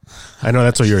Waraches. I know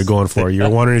that's what you were going for. You were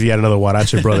wondering if you had another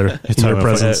Warache brother in your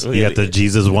presence. You got the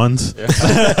Jesus ones.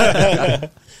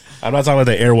 I'm not talking about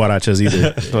the Air Waraches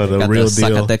either. But the Got real the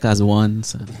deal. Zacatecas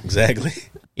ones. Exactly.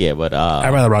 Yeah, but I'd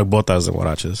rather rock botas than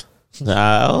Waraches.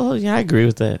 oh yeah, I agree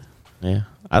with that. Yeah,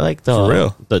 I like the For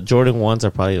real? The Jordan ones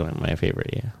are probably like my favorite.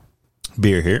 Yeah,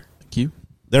 Beer here. Thank you.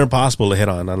 They're impossible to hit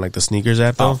on like the sneakers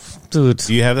app though. dude.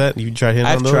 Do you have that? You tried hitting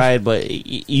on I've those? tried, but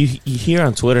you hear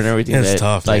on Twitter and everything It's that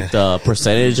tough, like man. the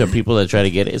percentage of people that try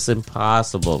to get it, it's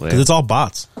impossible, man. Because it's all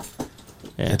bots.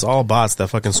 Yeah. It's all bots that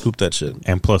fucking scoop that shit.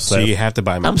 And plus So that, you have to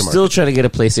buy them I'm aftermarket. still trying to get a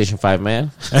PlayStation 5,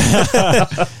 man.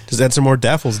 Just add some more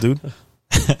daffles, dude.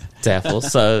 Daffle,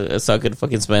 so I could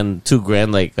fucking spend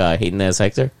 $2,000 like hating ass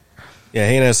Hector. Yeah,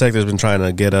 Hayden S. Sector's been trying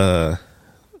to get a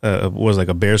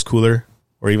Bears cooler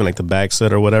or even like the bag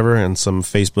set or whatever and some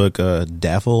Facebook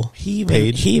daffle He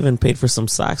page. even paid for some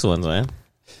socks ones, man.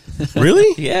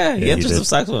 Really? Yeah, he had he for some did.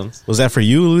 socks ones. Was that for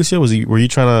you, Lucia? Were you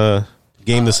trying to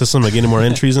game the system by getting more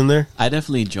entries in there? I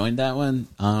definitely joined that one.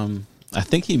 I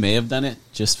think he may have done it.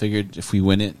 Just figured if we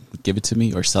win it, give it to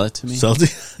me or sell it to me. Celtic?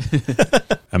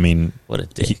 I mean, What a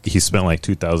dick. he spent like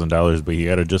 $2,000, but he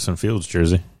got a Justin Fields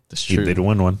jersey. That's He true. did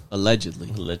win one. Allegedly.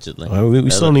 Allegedly. Well, we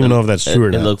still don't even know if that's true or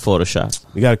It not. looked photoshopped.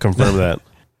 We got to confirm that.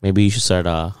 Maybe you should start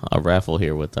a raffle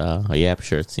here with Yap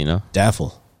shirts, you know?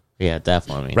 Daffle. Yeah,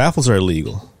 Daffle, I mean. Raffles are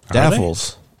illegal. they?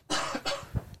 Daffles.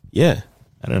 Yeah.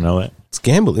 I don't know it. It's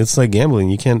gambling. It's like gambling.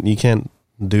 You can't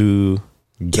do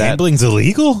Gambling's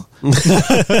illegal?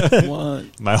 What?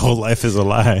 My whole life is a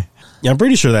lie. Yeah, I'm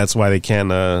pretty sure that's why they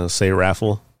can't say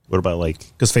raffle. What about like?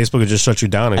 Because Facebook would just shut you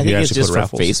down if I you think it's actually just put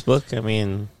for raffles. Facebook. I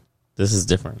mean, this is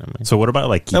different. I mean, So what about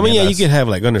like? I mean, yeah, you Quimeras? could have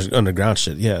like underground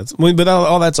shit. Yeah, but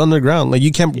all that's underground. Like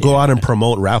you can't go out and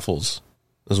promote raffles.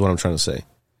 Is what I'm trying to say.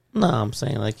 no, I'm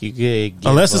saying like you could.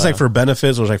 Unless it's like for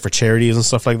benefits or like for charities and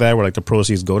stuff like that, where like the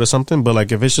proceeds go to something. But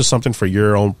like if it's just something for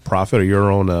your own profit or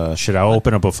your own Shit, I'll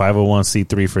open up a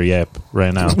 501c3 for Yap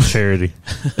right now. Charity.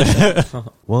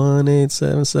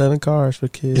 1877 cars for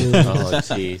kids. Oh,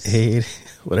 jeez. Eight,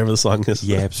 whatever the song is.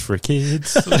 Yaps for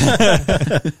kids.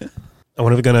 I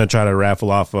wonder if we're gonna try to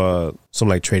raffle off some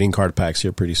like trading card packs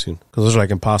here pretty soon because those are like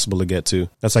impossible to get to.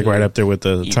 That's like right up there with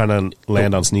the trying to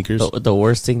land on sneakers. The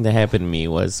worst thing that happened to me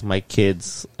was my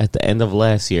kids at the end of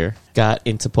last year got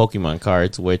into Pokemon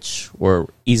cards, which were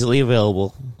easily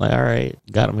available. Like, all right,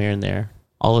 got them here and there.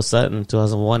 All of a sudden,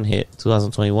 2001 hit,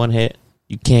 2021 hit.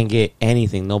 You can't get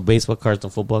anything. No baseball cards, no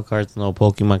football cards, no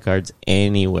Pokemon cards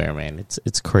anywhere, man.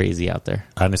 It's crazy out there.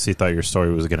 I honestly thought your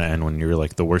story was going to end when you were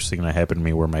like, the worst thing that happened to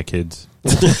me were my kids.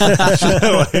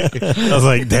 I was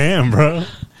like, damn, bro.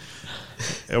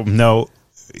 No,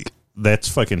 that's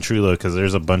fucking true, though, because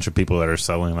there's a bunch of people that are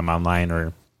selling them online,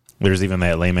 or there's even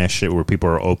that lame ass shit where people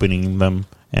are opening them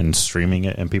and streaming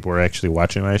it, and people are actually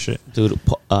watching that shit. Dude,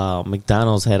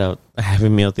 McDonald's had a Happy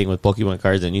Meal thing with Pokemon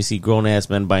cards, and you see grown-ass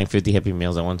men buying 50 Happy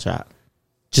Meals at one shot.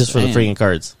 Just for the Damn. freaking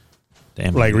cards.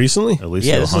 Damn, Like recently? At least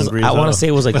Yeah, they're this was, hungry. I as want hell. to say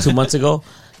it was like 2 months ago,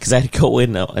 because I had to go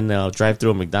in and drive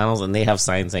through a McDonald's, and they have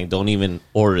signs saying, don't even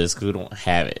order this, because we don't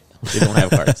have it. We don't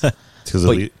have cards. Because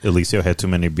But- Alicio had too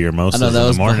many beer I mimosas know in that the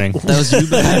was morning. That was you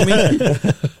behind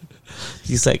me.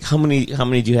 He's like, how many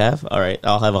do you have? All right,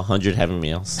 I'll have 100 Happy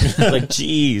Meals. Like,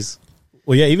 jeez.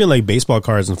 Well, yeah, even like baseball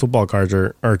cards and football cards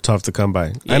are tough to come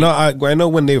by. Yeah. I know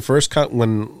when they first cut,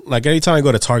 when like anytime I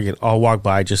go to Target, I'll walk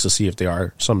by just to see if there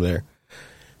are some there.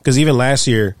 Because even last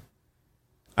year,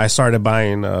 I started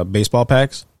buying baseball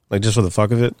packs, like just for the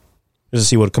fuck of it, just to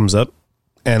see what comes up.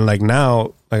 And like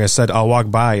now, like I said, I'll walk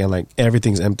by and like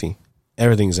everything's empty.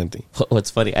 Everything's empty.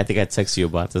 What's funny, I think I texted you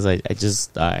about this.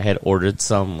 I had ordered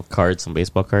some cards, some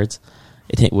baseball cards.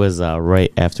 It was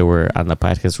right after we're on the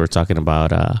podcast, we're talking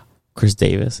about Chris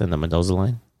Davis and the Mendoza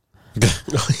line.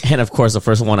 And of course, the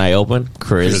first one I opened,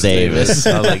 Chris Davis.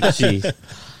 I was like, gee.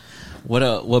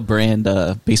 What brand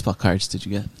baseball cards did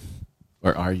you get?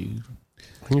 Or are you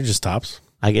I think you're just Tops.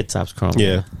 I get Topps Chrome.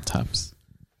 Yeah, Tops?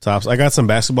 Tops. I got some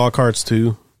basketball cards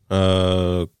too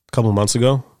a couple months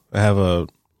ago. I have a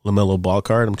LaMelo Ball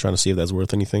card. I'm trying to see if that's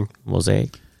worth anything.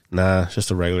 Mosaic. Nah, it's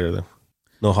just a regular,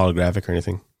 no holographic or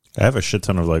anything. I have a shit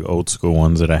ton of like old school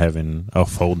ones that I have in a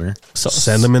folder. So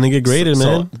Send them in and get graded,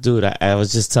 man. Dude, I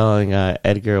was just telling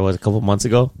Edgar a couple months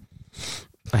ago.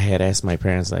 I had asked my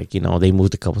parents, like, you know, they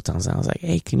moved a couple times. And I was like,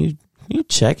 hey, can you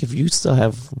check if you still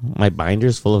have my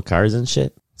binders full of cards and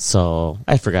shit? So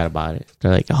I forgot about it.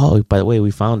 They're like, oh, by the way,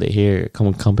 we found it here.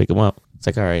 Come pick them up. It's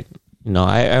like, all right. You know,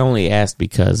 I only asked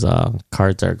because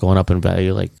cards are going up in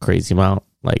value like crazy amount.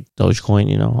 Like Dogecoin,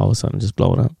 you know, all of a sudden just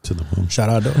blowing up. To the moon. Shout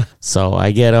out, though. So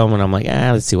I get them and I'm like,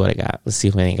 let's see what I got. Let's see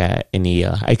if I ain't got any.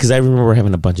 Because I remember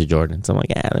having a bunch of Jordans. I'm like,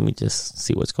 let me just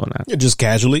see what's going on. Yeah, just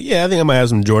casually. Yeah, I think I might have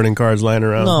some Jordan cards lying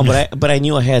around. No, but I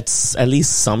knew I had at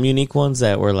least some unique ones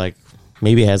that were like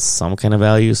maybe has some kind of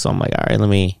value. So I'm like, all right, let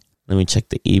me check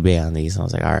the eBay on these. And I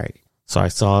was like, all right. So I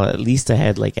saw at least I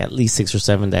had like at least 6 or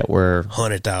 7 that were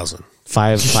 100,000,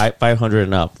 500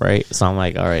 and up, right? So I'm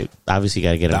like, all right, obviously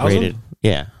got to get it graded.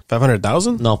 Yeah.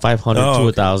 500,000? No, 500 to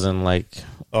 1,000, like,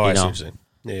 Oh, I see know, what you're saying.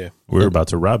 Yeah. We're about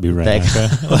to rob you right now.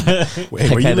 that, Wait,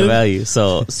 that where you kind of live? value.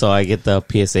 So I get the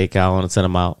PSA account and send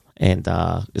them out. And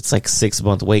it's like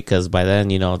 6-month wait because by then,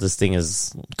 you know, this thing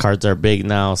is, cards are big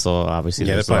now. So obviously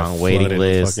Yeah, there's they're a probably long waiting flooded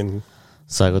list. fucking-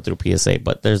 So I go through PSA.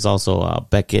 But there's also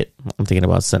Beckett. I'm thinking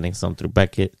about sending some through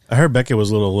Beckett. I heard Beckett was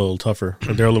a little tougher.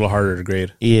 Like, they're a little harder to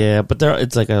grade. Yeah, but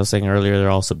it's like I was saying earlier, they're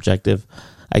all subjective.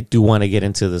 I do want to get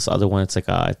into this other one. It's like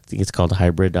I think it's called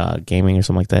hybrid gaming or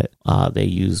something like that. They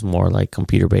use more like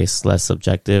computer based, less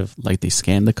subjective. Like they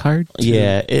scan the card.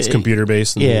 Yeah, It's computer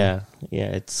based. Yeah,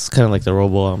 it's kind of like the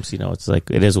robo-umps. You know, it's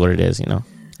like it is what it is. You know,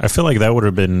 I feel like that would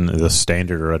have been the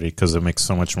standard already because it makes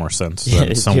so much more sense.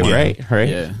 Than someone. right.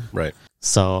 Yeah. Right.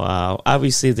 So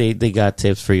obviously they got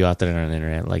tips for you out there on the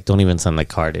internet. Like, don't even send the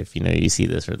card if you know you see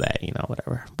this or that. You know,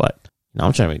 whatever. But no,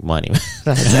 I'm trying to make money.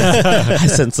 I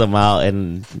sent some out,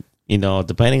 and you know,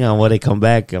 depending on what they come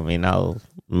back, I mean, I'll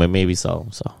maybe sell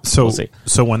them. So we'll see.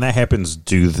 So when that happens,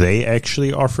 do they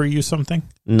actually offer you something?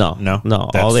 No.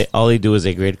 All they do is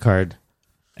a grade card.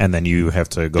 And then you have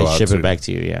to go They out ship to it back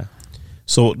to you. Yeah.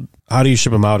 So how do you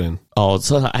ship them out in? Oh,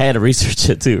 so I had to research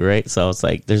it too, right? So it's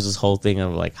like there's this whole thing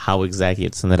of like how exactly you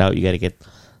send it out. You got to get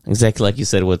exactly like you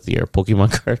said with your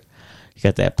Pokemon card. You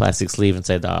got that plastic sleeve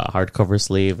inside the hardcover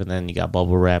sleeve, and then you got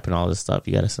bubble wrap and all this stuff.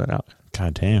 You got to send it out.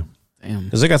 God damn.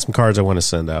 Because I got some cards I want to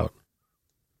send out.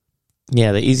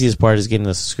 Yeah, the easiest part is getting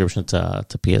the subscription to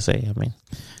PSA. I mean,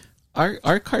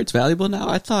 Are cards valuable now?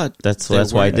 I thought That's they why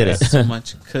I weren't did it. so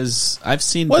much because I've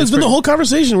seen. Well, it's been the different- whole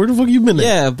conversation. Where the fuck you been at?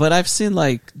 Yeah, but I've seen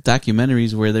like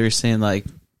documentaries where they're saying like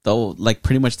like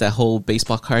pretty much that whole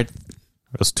baseball card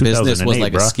It was business 2008, was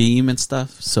like bro. a scheme and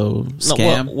stuff. So No,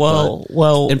 scam.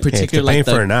 well, in Hey, if they're particular, paying like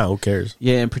for it the, now, who cares?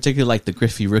 yeah, in particular like the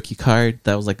Griffey rookie card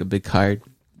that was like a big card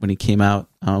when he came out.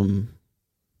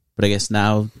 But I guess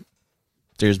now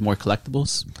there's more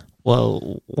collectibles.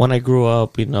 Well, when I grew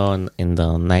up, you know, in the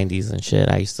 90s and shit,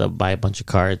 I used to buy a bunch of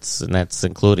cards, and that's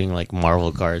including like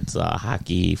Marvel cards,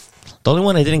 hockey. The only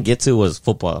one I didn't get to was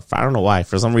football. I don't know why.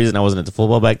 For some reason, I wasn't into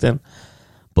football back then.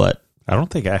 But I don't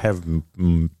think I have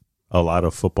a lot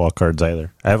of football cards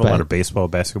either. I have a Right. lot of baseball,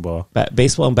 basketball.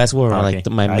 baseball and basketball were Hockey. like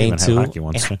my I main even have two. hockey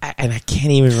ones, too. And I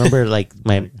can't even remember like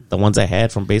the ones I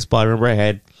had from baseball.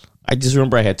 I just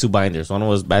remember I had 2 binders. One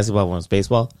was basketball, one was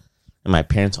baseball. And my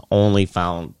parents only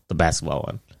found the basketball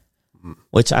one,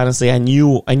 which honestly I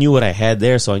knew what I had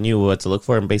there, so I knew what to look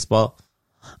for in baseball.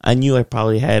 I knew I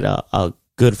probably had a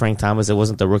good Frank Thomas. It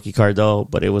wasn't the rookie card though,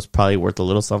 but it was probably worth a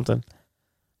little something.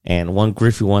 And one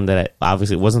Griffey one that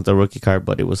obviously wasn't the rookie card,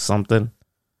 but it was something.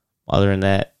 Other than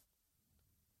that,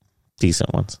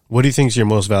 decent ones. What do you think is your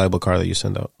most valuable card that you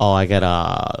send out? Oh, I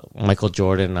got Michael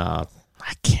Jordan. I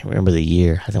can't remember the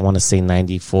year. I don't want to say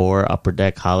 94 Upper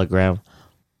Deck hologram.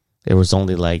 It was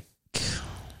only like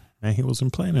Man, he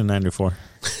wasn't playing in '94.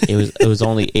 it was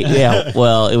only 8, yeah.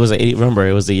 Well, it was 80. Remember,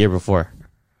 it was the year before.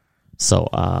 So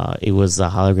it was a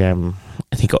hologram.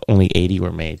 I think only 80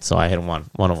 were made. So I had one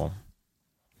of them.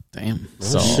 Damn.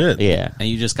 So shit. yeah, And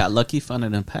you just got lucky, found it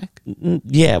in a pack.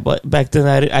 yeah. But back then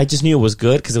I just knew it was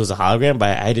good because it was a hologram,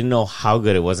 but I didn't know how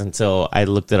good it was until I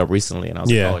looked it up recently, and I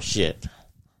was Yeah. like, oh shit.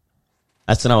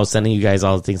 That's when I was sending you guys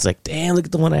all the things like, damn, look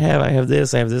at the one I have. I have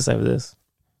this. I have this. I have this.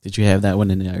 Did you have that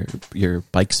one in your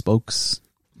bike spokes?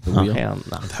 The Oh, wheel? hell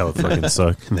no. That would fucking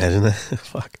suck. Imagine that.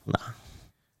 Fuck. Nah.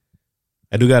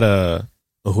 I do got a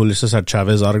Julio Cesar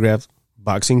Chavez autographed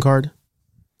boxing card.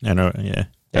 I know. Yeah,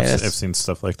 Yes. I've seen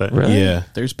stuff like that. Really? Yeah.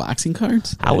 There's boxing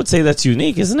cards? I would say that's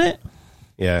unique, isn't it?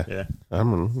 Yeah. Yeah,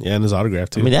 And his autograph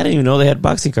too. I mean, I didn't even know they had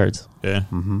boxing cards. yeah.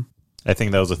 Mm-hmm. I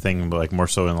think that was a thing, like more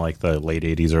so in like the late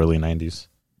 '80s, early '90s.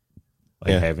 like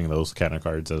Yeah. having those kind of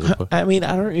cards as opposed. I mean,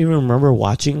 I don't even remember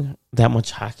watching that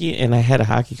much hockey, and I had a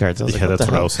hockey card. So I was Yeah, like, that's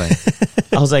what I was saying.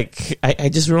 I was like, I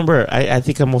just remember, I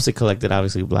think I mostly collected,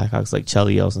 obviously, Blackhawks, like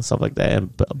Chelios and stuff like that,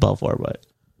 and Belfour, but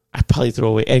I probably threw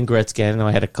away, and Gretzky. I know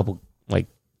I had a couple, like,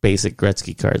 basic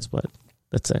Gretzky cards, but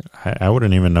that's it. I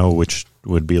wouldn't even know which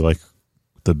would be like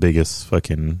the biggest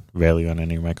fucking value on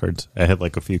any of my cards. I had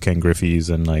like a few Ken Griffey's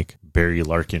and like Barry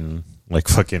Larkin, like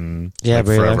fucking like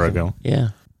Barry forever Larkin. ago. Yeah.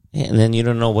 And then you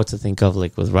don't know what to think of,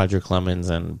 like, with Roger Clemens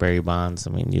and Barry Bonds.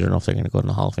 I mean, you don't know if they're going to go in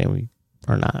the Hall of Fame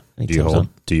or not. Do you hold?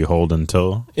 Do you hold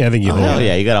until? Yeah, I think you Oh, hold. hell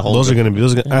yeah, you got to hold. Those it. are going to be.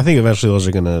 Those are gonna, I think eventually those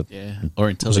are going to. Yeah, or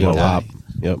until Those are they going to die. lop.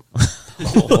 Yep.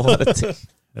 What a t-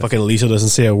 Fucking Alicia doesn't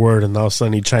say a word, and all of a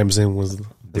sudden he chimes in with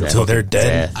until they're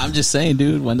dead. Yeah. I'm just saying,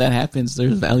 dude. When that happens, their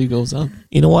value goes up.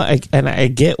 You know what? I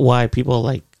get why people,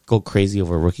 like, go crazy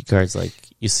over rookie cards. Like,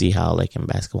 you see how, like, in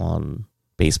basketball and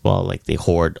baseball, like, they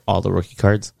hoard all the rookie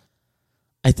cards.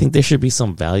 I think there should be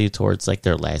some value towards, like,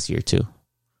 their last year too,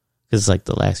 because it's like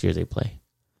the last year they play.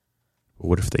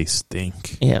 What if they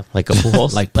stink? Yeah, like a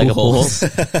Pujols, Like a Pujols.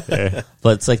 Pujols.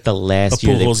 But it's like the last A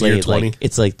year they Pujols year played. 20. Like,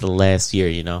 it's like the last year,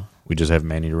 you know. We just have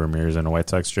Manny Ramirez in a White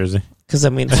Sox jersey. Because I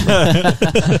mean,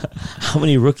 how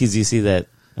many rookies do you see that,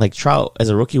 like, Trout as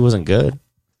a rookie wasn't good?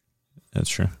 That's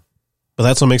true. But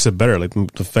that's what makes it better. Like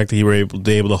the fact that you were able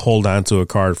to hold on to a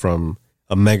card from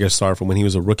a mega star from when he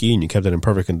was a rookie and you kept it in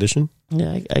perfect condition.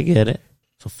 Yeah, I get it.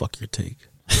 So fuck your take.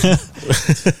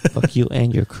 Fuck you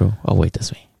and your crew. Oh wait,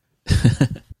 that's me.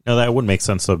 No, that would make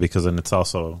sense though, because then it's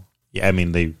also, yeah. I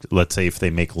mean, they, let's say if they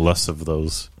make less of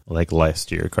those like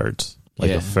last year cards, like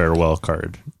Yeah. a farewell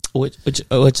card. Which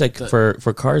like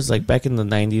for cards, like back in the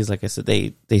 90s, like I said,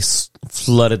 they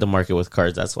flooded the market with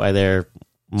cards. That's why they're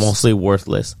mostly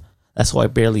worthless. That's why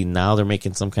barely now they're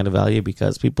making some kind of value,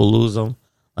 because people lose them.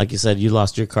 Like you said, you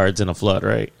lost your cards in a flood,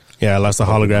 right? Yeah, I lost the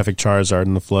holographic Charizard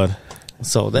in the flood.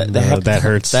 So that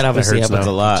hurts. That obviously That hurts happens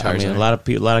now. a lot. I mean,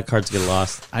 Charizard. a lot of cards get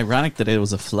lost. Ironic that it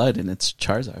was a flood and it's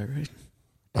Charizard, right?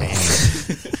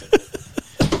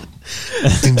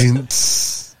 Ding, ding.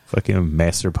 Fucking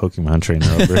master Pokemon trainer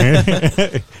over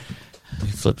here. He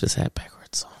flipped his hat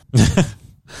backwards. So.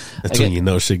 That's when you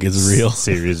know shit gets real.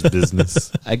 Serious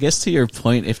business. I guess to your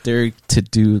point, if they're to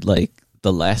do like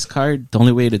the last card, the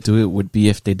only way to do it would be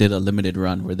if they did a limited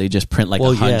run where they just print like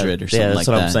 100 or something that's like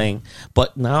what that. I'm saying.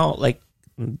 But now, like,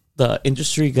 the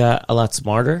industry got a lot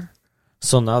smarter,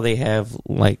 so now they have,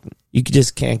 like, you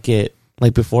just can't get,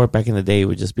 like, before, back in the day, it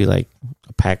would just be like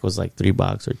a pack was like $3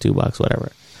 or $2,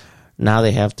 whatever. Now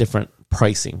they have different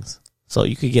pricings, so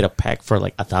you could get a pack for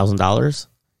like $1,000.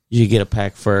 You could get a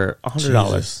pack for $100.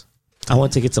 Jesus. I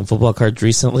went to get some football cards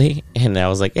recently, and I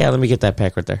was like, yeah, let me get that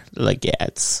pack right there. They're like, yeah,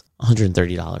 it's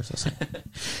 $130 or something.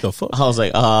 The fuck? I was like,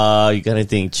 you got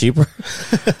anything cheaper?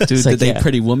 Dude, It's like, did they yeah.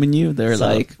 pretty woman you? They're So-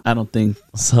 like, I don't think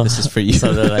So this is for you.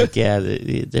 So they're like, yeah,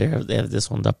 they have this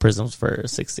one, the Prisms, for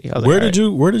 $60. I was Where like, did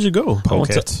you go? I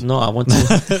went Pokets. to, no, I went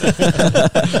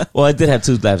to. Well, I did have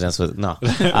 2 lap dance with it. No,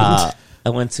 I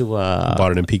went to.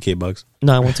 Bought it in PK Bucks.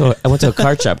 No, I went to a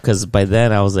card shop, because by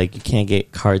then I was like, you can't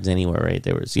get cards anywhere, right?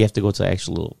 You have to go to an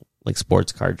actual, like,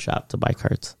 sports card shop to buy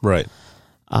cards. Right.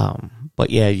 But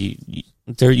yeah, you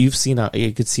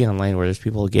could see online where there's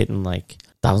people getting like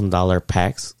 $1,000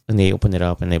 packs, and they open it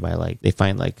up and they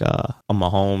find like a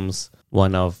Mahomes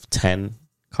 1 of 10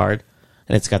 card,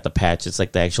 and it's got the patch. It's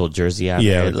like the actual jersey on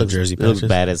Yeah, there. like It the looks, jersey it looks patches.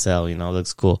 bad as hell, you know. It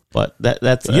looks cool, but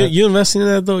that's You investing in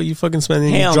that though? You fucking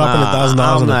spending? You hell dropping nah. $1,000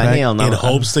 I'm in a not- pack hell no. in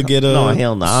hopes to get a? no,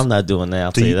 hell no, I'm not doing that.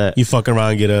 I'll tell you that. You fucking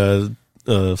around and get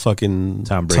a fucking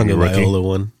Tom Brady Tagovailoa rookie.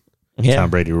 one. Yeah, Tom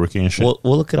Brady rookie and shit. we'll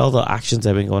look at all the auctions that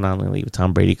have been going on lately with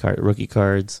Tom Brady rookie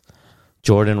cards,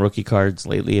 Jordan rookie cards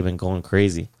lately have been going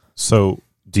crazy. So,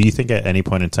 do you think at any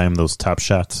point in time those Top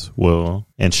Shots will,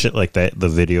 and shit like that, the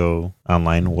video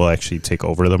online will actually take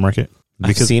over the market?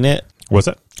 I've seen it. What's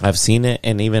that? I've seen it,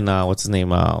 and even what's his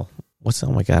name? Oh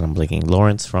my god, I'm blinking.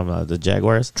 Lawrence from the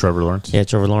Jaguars. Trevor Lawrence? Yeah,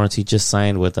 Trevor Lawrence. He just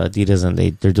signed with Adidas, and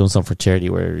they're doing something for charity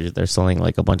where they're selling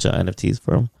like a bunch of NFTs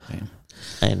for him. Damn.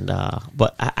 And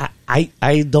but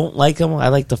I don't like them. I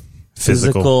like the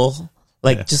physical,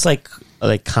 like Yeah. just like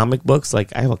comic books.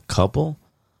 Like I have a couple,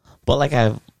 but like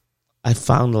I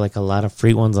found like a lot of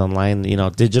free ones online. You know,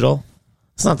 digital.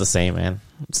 It's not the same, man.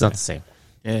 It's not the same.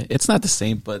 Yeah, it's not the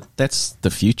same, but that's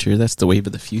the future. That's the wave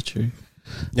of the future.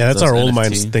 Yeah, that's Those our old NFT.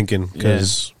 minds thinking,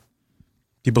 because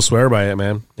people swear by it,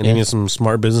 man. And Yeah. even some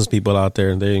smart business people out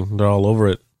there, they're all over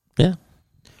it. Yeah.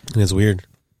 And it's weird.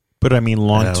 But I mean,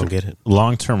 I don't get it.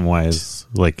 long term wise,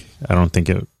 like, I don't think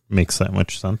it makes that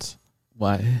much sense.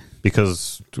 Why?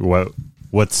 Because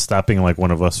what's stopping like one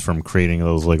of us from creating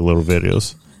those like little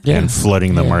videos Yeah. and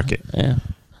flooding the Yeah. market? Yeah.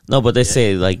 No, but they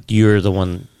say like you're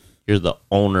the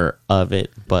owner of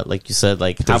it. But like you said,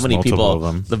 like how There's many multiple people of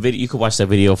them. the video you could watch that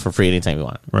video for free anytime you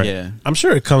want. Right. Yeah. I'm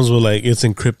sure it comes with like it's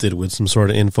encrypted with some sort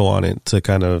of info on it to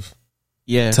kind of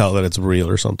Yeah. tell that it's real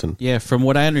or something. Yeah. From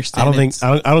what I understand, I don't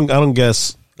think I don't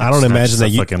guess. I don't It's not imagine just that a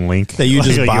you fucking link that you like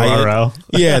just a buy URL.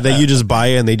 it. Yeah, that you just buy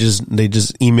it and they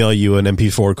just email you an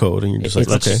MP4 code and you're just like,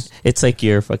 okay. It's like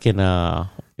your fucking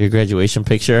your graduation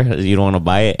picture. You don't want to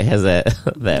buy it. It has that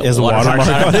It has a watermark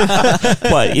on it.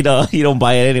 But you don't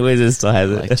buy it anyways. It still has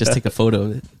it. like just take a photo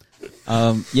of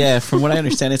it. Yeah, from what I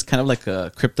understand, it's kind of like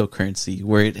a cryptocurrency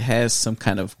where it has some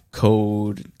kind of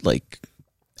code, like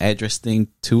address thing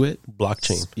to it.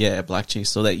 Blockchain. Yeah, blockchain,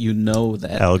 so that you know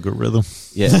that. Algorithm.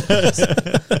 Yeah,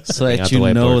 so that out you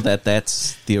the know whiteboard. that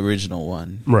that's the original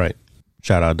one. Right.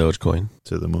 Shout out Dogecoin.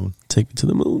 To the moon. Take it to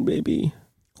the moon, baby.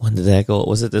 When did that go?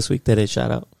 Was it this week that it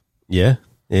shot out? Yeah.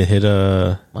 It hit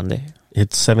Monday.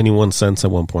 hit 71 cents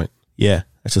at one point. Yeah,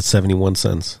 that's at 71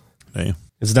 cents. Damn.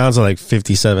 It's down to like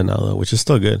 57 now though, which is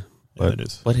still good. Yeah, it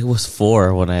is. But it was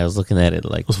 4 when I was looking at it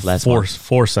like It was last four month.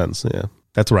 4 cents. Yeah,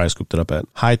 that's where I scooped it up at.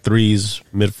 High 3s,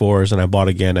 mid 4s, and I bought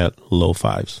again at low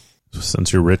 5s.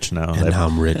 Since you're rich now, And now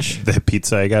I'm rich. that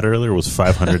pizza I got earlier was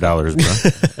 $500,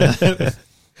 bro.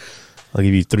 I'll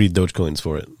give you 3 Dogecoins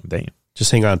for it. Damn.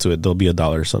 Just hang on to it. There'll be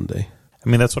 $1 someday. I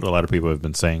mean, that's what a lot of people have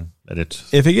been saying. That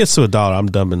it's If it gets to $1, I'm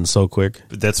dumping so quick.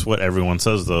 that's what everyone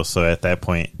says though. So at that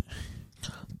point,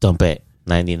 Dump it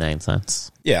 99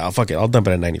 cents. Yeah, I'll fuck it. I'll dump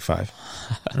it at 95.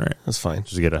 all right, That's fine.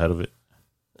 just get ahead of it.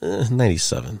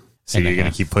 97. So And you're a gonna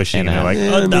half. keep pushing, And and a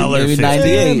you're like half. Maybe $1.50.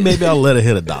 98. Maybe I'll let it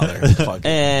hit $1. Fuck it.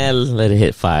 And let it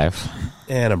hit 5.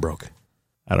 And I'm broke.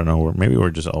 I don't know. Maybe we're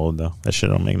just old though. That shit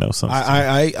don't make no sense.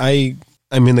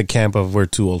 I'm in the camp of we're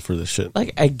too old for this shit.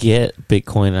 Like I get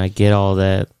Bitcoin, I get all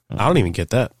that. I don't even get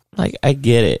that. Like I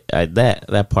get it,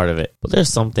 that part of it. But there's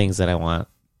some things that I want.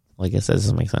 Like I said, this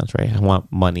doesn't make sense, right? I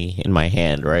want money in my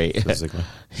hand, right? Physically.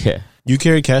 Yeah. You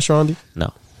carry cash around you?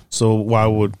 No. So why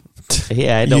would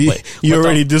Yeah, I know. you, but you but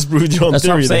already disproved your own that's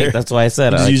what I'm theory saying. there? That's why I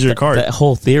said Just use your card. That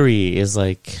whole theory is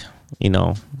like,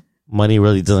 money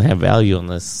really doesn't have value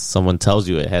unless someone tells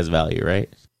you it has value, right?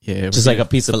 Yeah, Just like a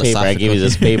piece of paper. I give you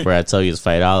this philosophical. paper. I tell you it's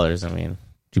 $5. I mean,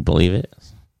 do you believe it?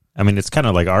 I mean, it's kind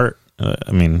of like art.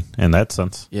 I mean, in that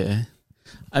sense, Yeah,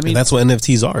 I mean And that's what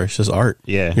NFTs are. It's just art.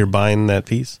 yeah. You're buying that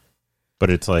piece. But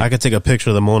it's like I could take a picture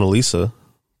of the Mona Lisa,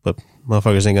 but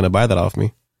motherfuckers ain't gonna buy that off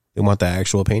me. They want the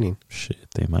actual painting. shit.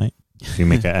 They might. If you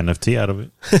make an NFT out of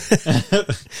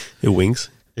it, It winks.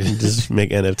 You just make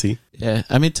NFT. Yeah,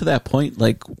 I mean, to that point,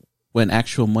 like when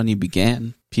actual money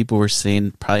began, people were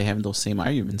saying probably having those same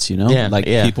arguments. Yeah, like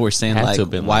yeah. people were saying Had like, to have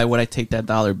been why like- would I take that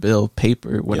dollar bill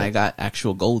paper when Yeah. I got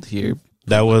actual gold here?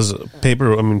 That was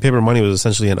paper. I mean, paper money was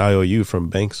essentially an IOU from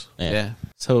banks. Yeah.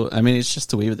 So I mean, it's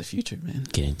just the wave of the future, man.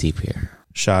 Getting deep here.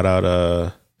 Shout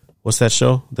out, what's that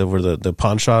show? That were the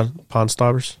Pawn Stars? Pawn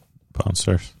Stars.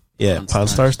 Yeah, Pawn Pawn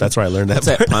Stars. Stars. That's where I learned that. What's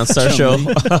that Pawn Star show?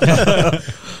 I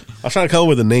was trying to come up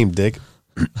with a name, Dick.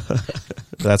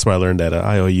 That's where I learned that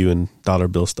IOU and dollar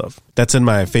bill stuff. That's in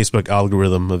my Facebook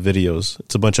algorithm of videos.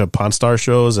 It's a bunch of Pawn Star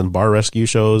shows and bar rescue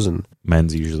shows and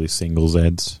Men's usually singles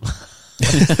ads.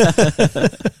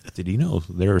 Did you know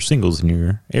there are singles in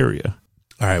your area?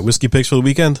 all right, whiskey picks for the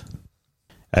weekend.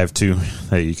 I have 2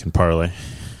 that you can parlay.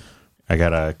 I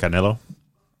got a Canelo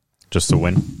just to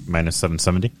win minus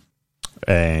 770,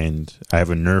 and I have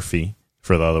a Nerfy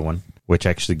for the other one, which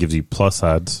actually gives you plus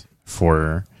odds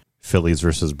for Phillies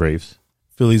versus Braves.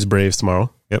 Phillies Braves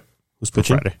tomorrow. Yep, Who's for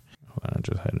pitching? Friday. Hold on, I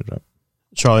just had it up.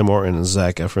 Charlie Morton and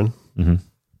Zach Efron. Mm-hmm.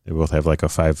 They both have like a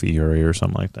 5 ERA or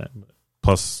something like that.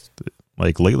 Plus,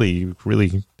 like lately, you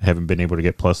really haven't been able to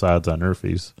get plus odds on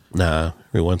Nerfies. Nah,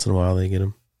 every once in a while they get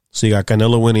him. So you got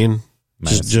Canelo winning,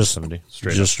 Minus just 70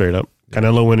 straight just straight up.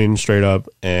 Canelo winning straight up,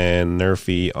 and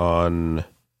Nerfy on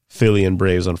Philly and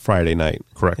Braves on Friday night.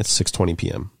 Correct. At 6:20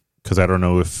 p.m. Because I don't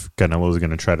know if Canelo is going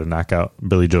to try to knock out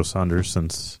Billy Joe Saunders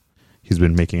since he's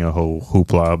been making a whole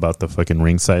hoopla about the fucking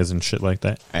ring size and shit like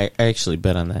that. I actually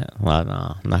bet on that.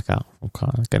 Knockout.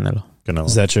 Canelo. Canelo.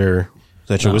 Is that your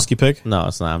No. whiskey pick? No,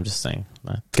 it's not. I'm just saying.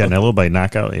 Canelo by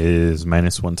knockout is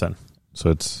minus 110. So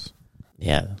it's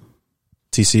Yeah.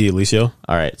 TC Alicio.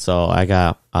 All right. So I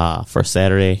got for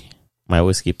Saturday, my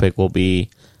whiskey pick will be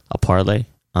a parlay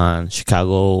on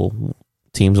Chicago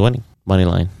teams winning money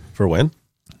line For when?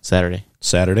 Saturday.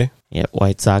 Saturday. Yeah,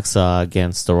 White Sox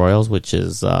against the Royals, which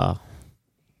is a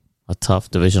tough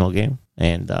divisional game,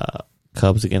 and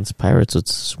Cubs against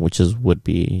Pirates, which would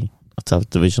be a tough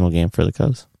divisional game for the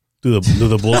Cubs. Do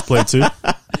the Bulls play too?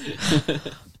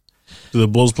 Do the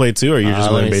Bulls play too, or you're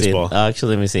just let going me see. baseball?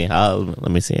 Actually, let me see.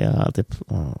 Let me see.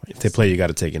 If they play, you got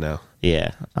to take it now.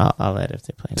 Yeah, I'll let if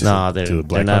they play. No, do the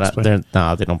they're Blackhawks not. play?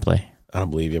 No, they don't play. I don't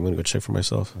believe you. I'm going to go check for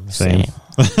myself. Same.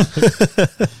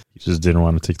 You just didn't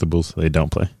want to take the Bulls. They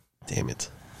don't play. Damn it.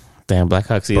 Damn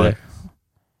Blackhawks either.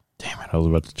 Damn it. I was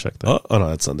about to check that. Oh no,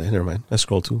 that's Sunday. Never mind. I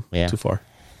scrolled too far.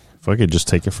 Fuck it. Just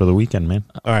take it for the weekend, man.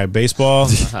 All right, baseball.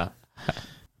 Uh-huh.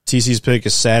 TC's pick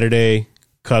is Saturday.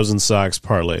 Cubs and Sox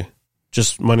parlay.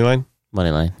 Just money line. Money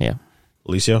line. Yeah.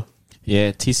 Alicio.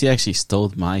 Yeah, TC actually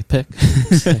stole my pick.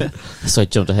 So I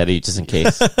jumped ahead of you just in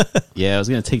case. Yeah, I was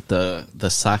going to take the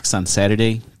Sox on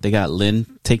Saturday. They got Lynn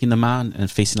taking them on and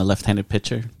facing a left-handed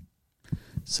pitcher.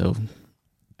 So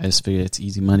I just figured it's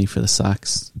easy money for the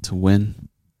Sox to win.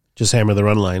 Just hammer the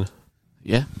run line.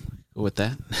 Yeah, go with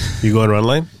that. You going run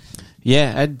line?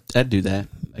 Yeah, I'd do that.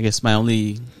 I guess my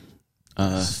only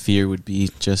fear would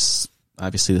be just,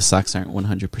 obviously, the Sox aren't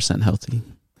 100% healthy.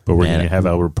 But we're Man. going to have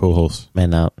Albert Pujols.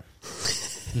 Man out.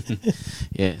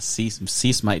 Yeah,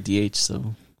 Cease might DH,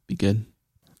 so be good.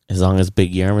 As long as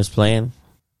Big Yerm is playing.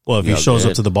 Well, if he Yeah, shows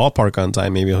good. up to the ballpark on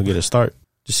time, maybe he'll get a start.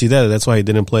 Did you see that? That's why he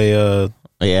didn't play Yeah.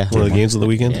 one of the games of the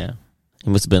weekend. Yeah. He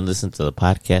must have been listening to the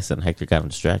podcast and Hector got him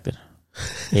distracted.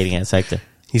 Hating against Hector.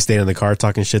 He stayed in the car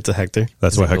talking shit to Hector.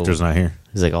 That's why Like, Hector's not here.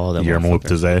 He's like, oh, that Guillermo whipped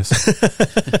his ass.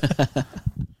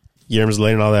 Yerm's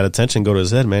letting all that attention go to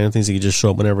his head, man. He thinks he can just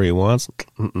show up whenever he wants.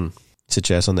 Sit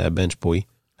your ass on that bench, boy.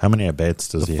 How many at-bats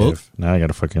does he fuck? have? Now I got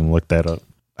to fucking look that up.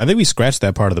 I think we scratched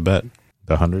that part of the bet.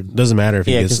 The 100? Doesn't matter if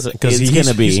he Yeah, gets because it's he's-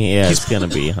 gonna be. he's- It's gonna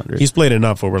be 100. He's played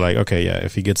enough where we're like, okay, yeah,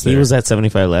 if he gets there, He was at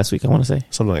 75 last week. I want to say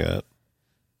something like that.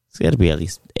 it's got to be at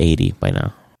least 80 by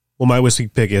now. Well, my whiskey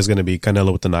pick is going to be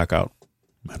Canelo with the knockout.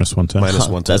 Minus 110. Minus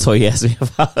 110. That's what he asked me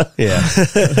about.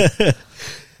 Yeah.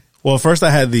 Well, first I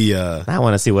had the. I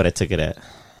want to see what I took it at.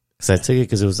 Because I took it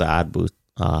because it was an odd boost.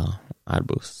 Odd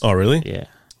boost. Oh, really? Yeah.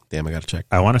 Damn, I got to check.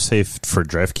 I want to say for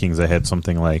DraftKings, I had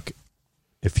something like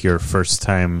if you're a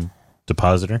first-time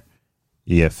depositor,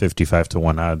 you have 55 to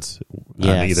 1 odds on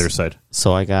Yes. either side.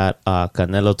 So I got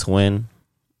Canelo to win.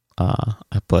 I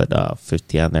put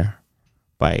 50 on there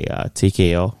by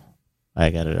TKO. I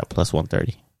got it at plus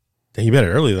 130. Damn, you bet it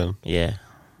early then. Yeah.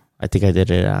 I think I did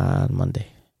it on Monday.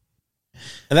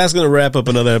 And that's going to wrap up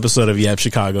another episode of Yap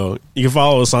Chicago. You can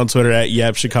follow us on Twitter at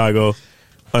Yap Chicago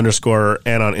 _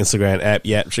 and on Instagram at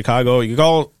Yap Chicago. You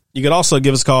can also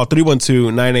give us a call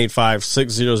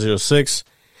 312-985-6006.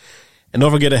 And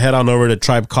don't forget to head on over to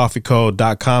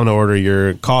tribecoffeeco.com to order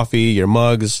your coffee, your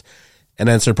mugs, and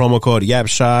enter promo code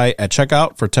YAPSHY at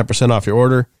checkout for 10% off your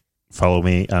order. Follow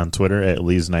me on Twitter at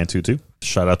Lees922.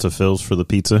 Shout out to Phil's for the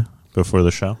pizza before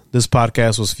the show. This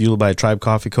podcast was fueled by Tribe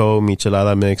Coffee Co.,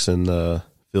 Michelada Mix, and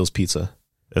Phil's Pizza.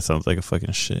 That sounds like a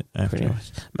fucking shit. Pretty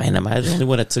much. Man, am I the only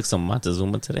one that took some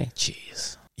Montezuma today?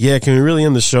 Jeez. Yeah, can we really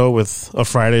end the show with a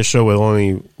Friday show with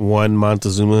only one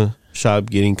Montezuma shot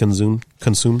getting consumed?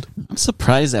 I'm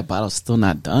surprised that bottle's still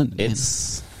not done.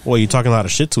 It's... Well, you're talking a lot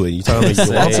of shit to it. You talking like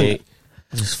you want Say, to.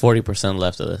 there's 40%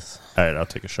 left of this. All right, I'll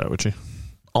take a shot with you.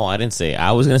 Oh, I didn't say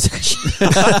I was going to take a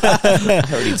shot. I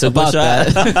already took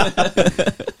a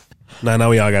shot. Now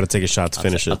we all got to take a shot to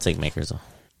finish I'll it. take Makers though.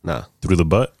 Nah. Through the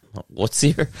butt? What's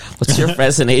your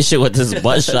fascination with this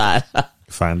butt shot?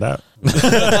 Find out. You're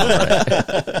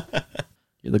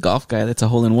the golf guy. That's a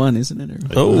hole-in-one, isn't it?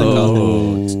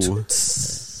 Oh.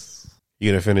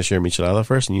 You gonna finish your michelada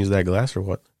first and use that glass or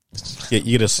what?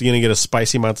 You gonna get a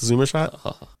spicy Montezuma shot?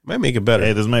 Might make it better.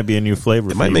 Hey, this might be a new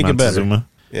flavor. It might make it better.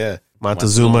 Yeah,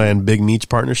 Montezuma and Big Meech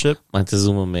partnership.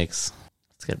 Montezuma mix.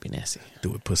 It's gotta be nasty.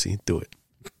 Do it, pussy. Do it.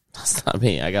 That's not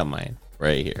me. I got mine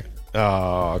right here.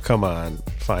 Oh, come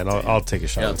Fine, I'll take a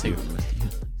shot. Yeah, I'll with take you. it.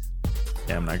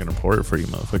 Yeah, I'm not going to pour it for you,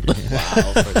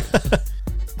 motherfucker.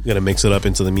 You gotta mix it up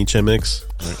into the Meech mix.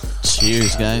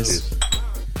 Cheers, guys.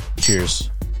 Cheers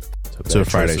to a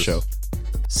Friday show.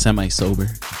 Semi-sober.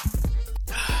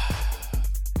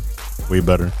 Way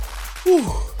better.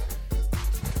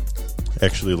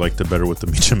 Actually liked it better with the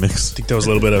Micha mix. I think that was a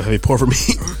little bit of a heavy pour for me.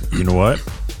 You know what?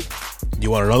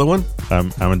 You want another one?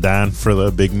 I'm down for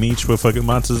the Big Meech with fucking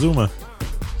Montezuma.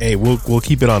 Hey, we'll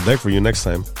keep it on deck for you next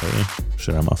time. Hey,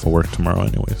 shit, I'm off of work tomorrow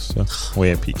anyways, so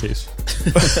way at PK's.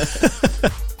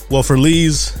 Well, for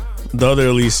Lee's, the other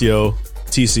Alicio,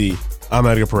 TC, I'm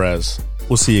Edgar Perez.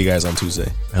 We'll see you guys on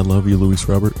Tuesday. I love you, Luis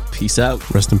Robert. Peace out.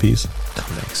 Rest in peace.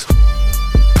 Thanks.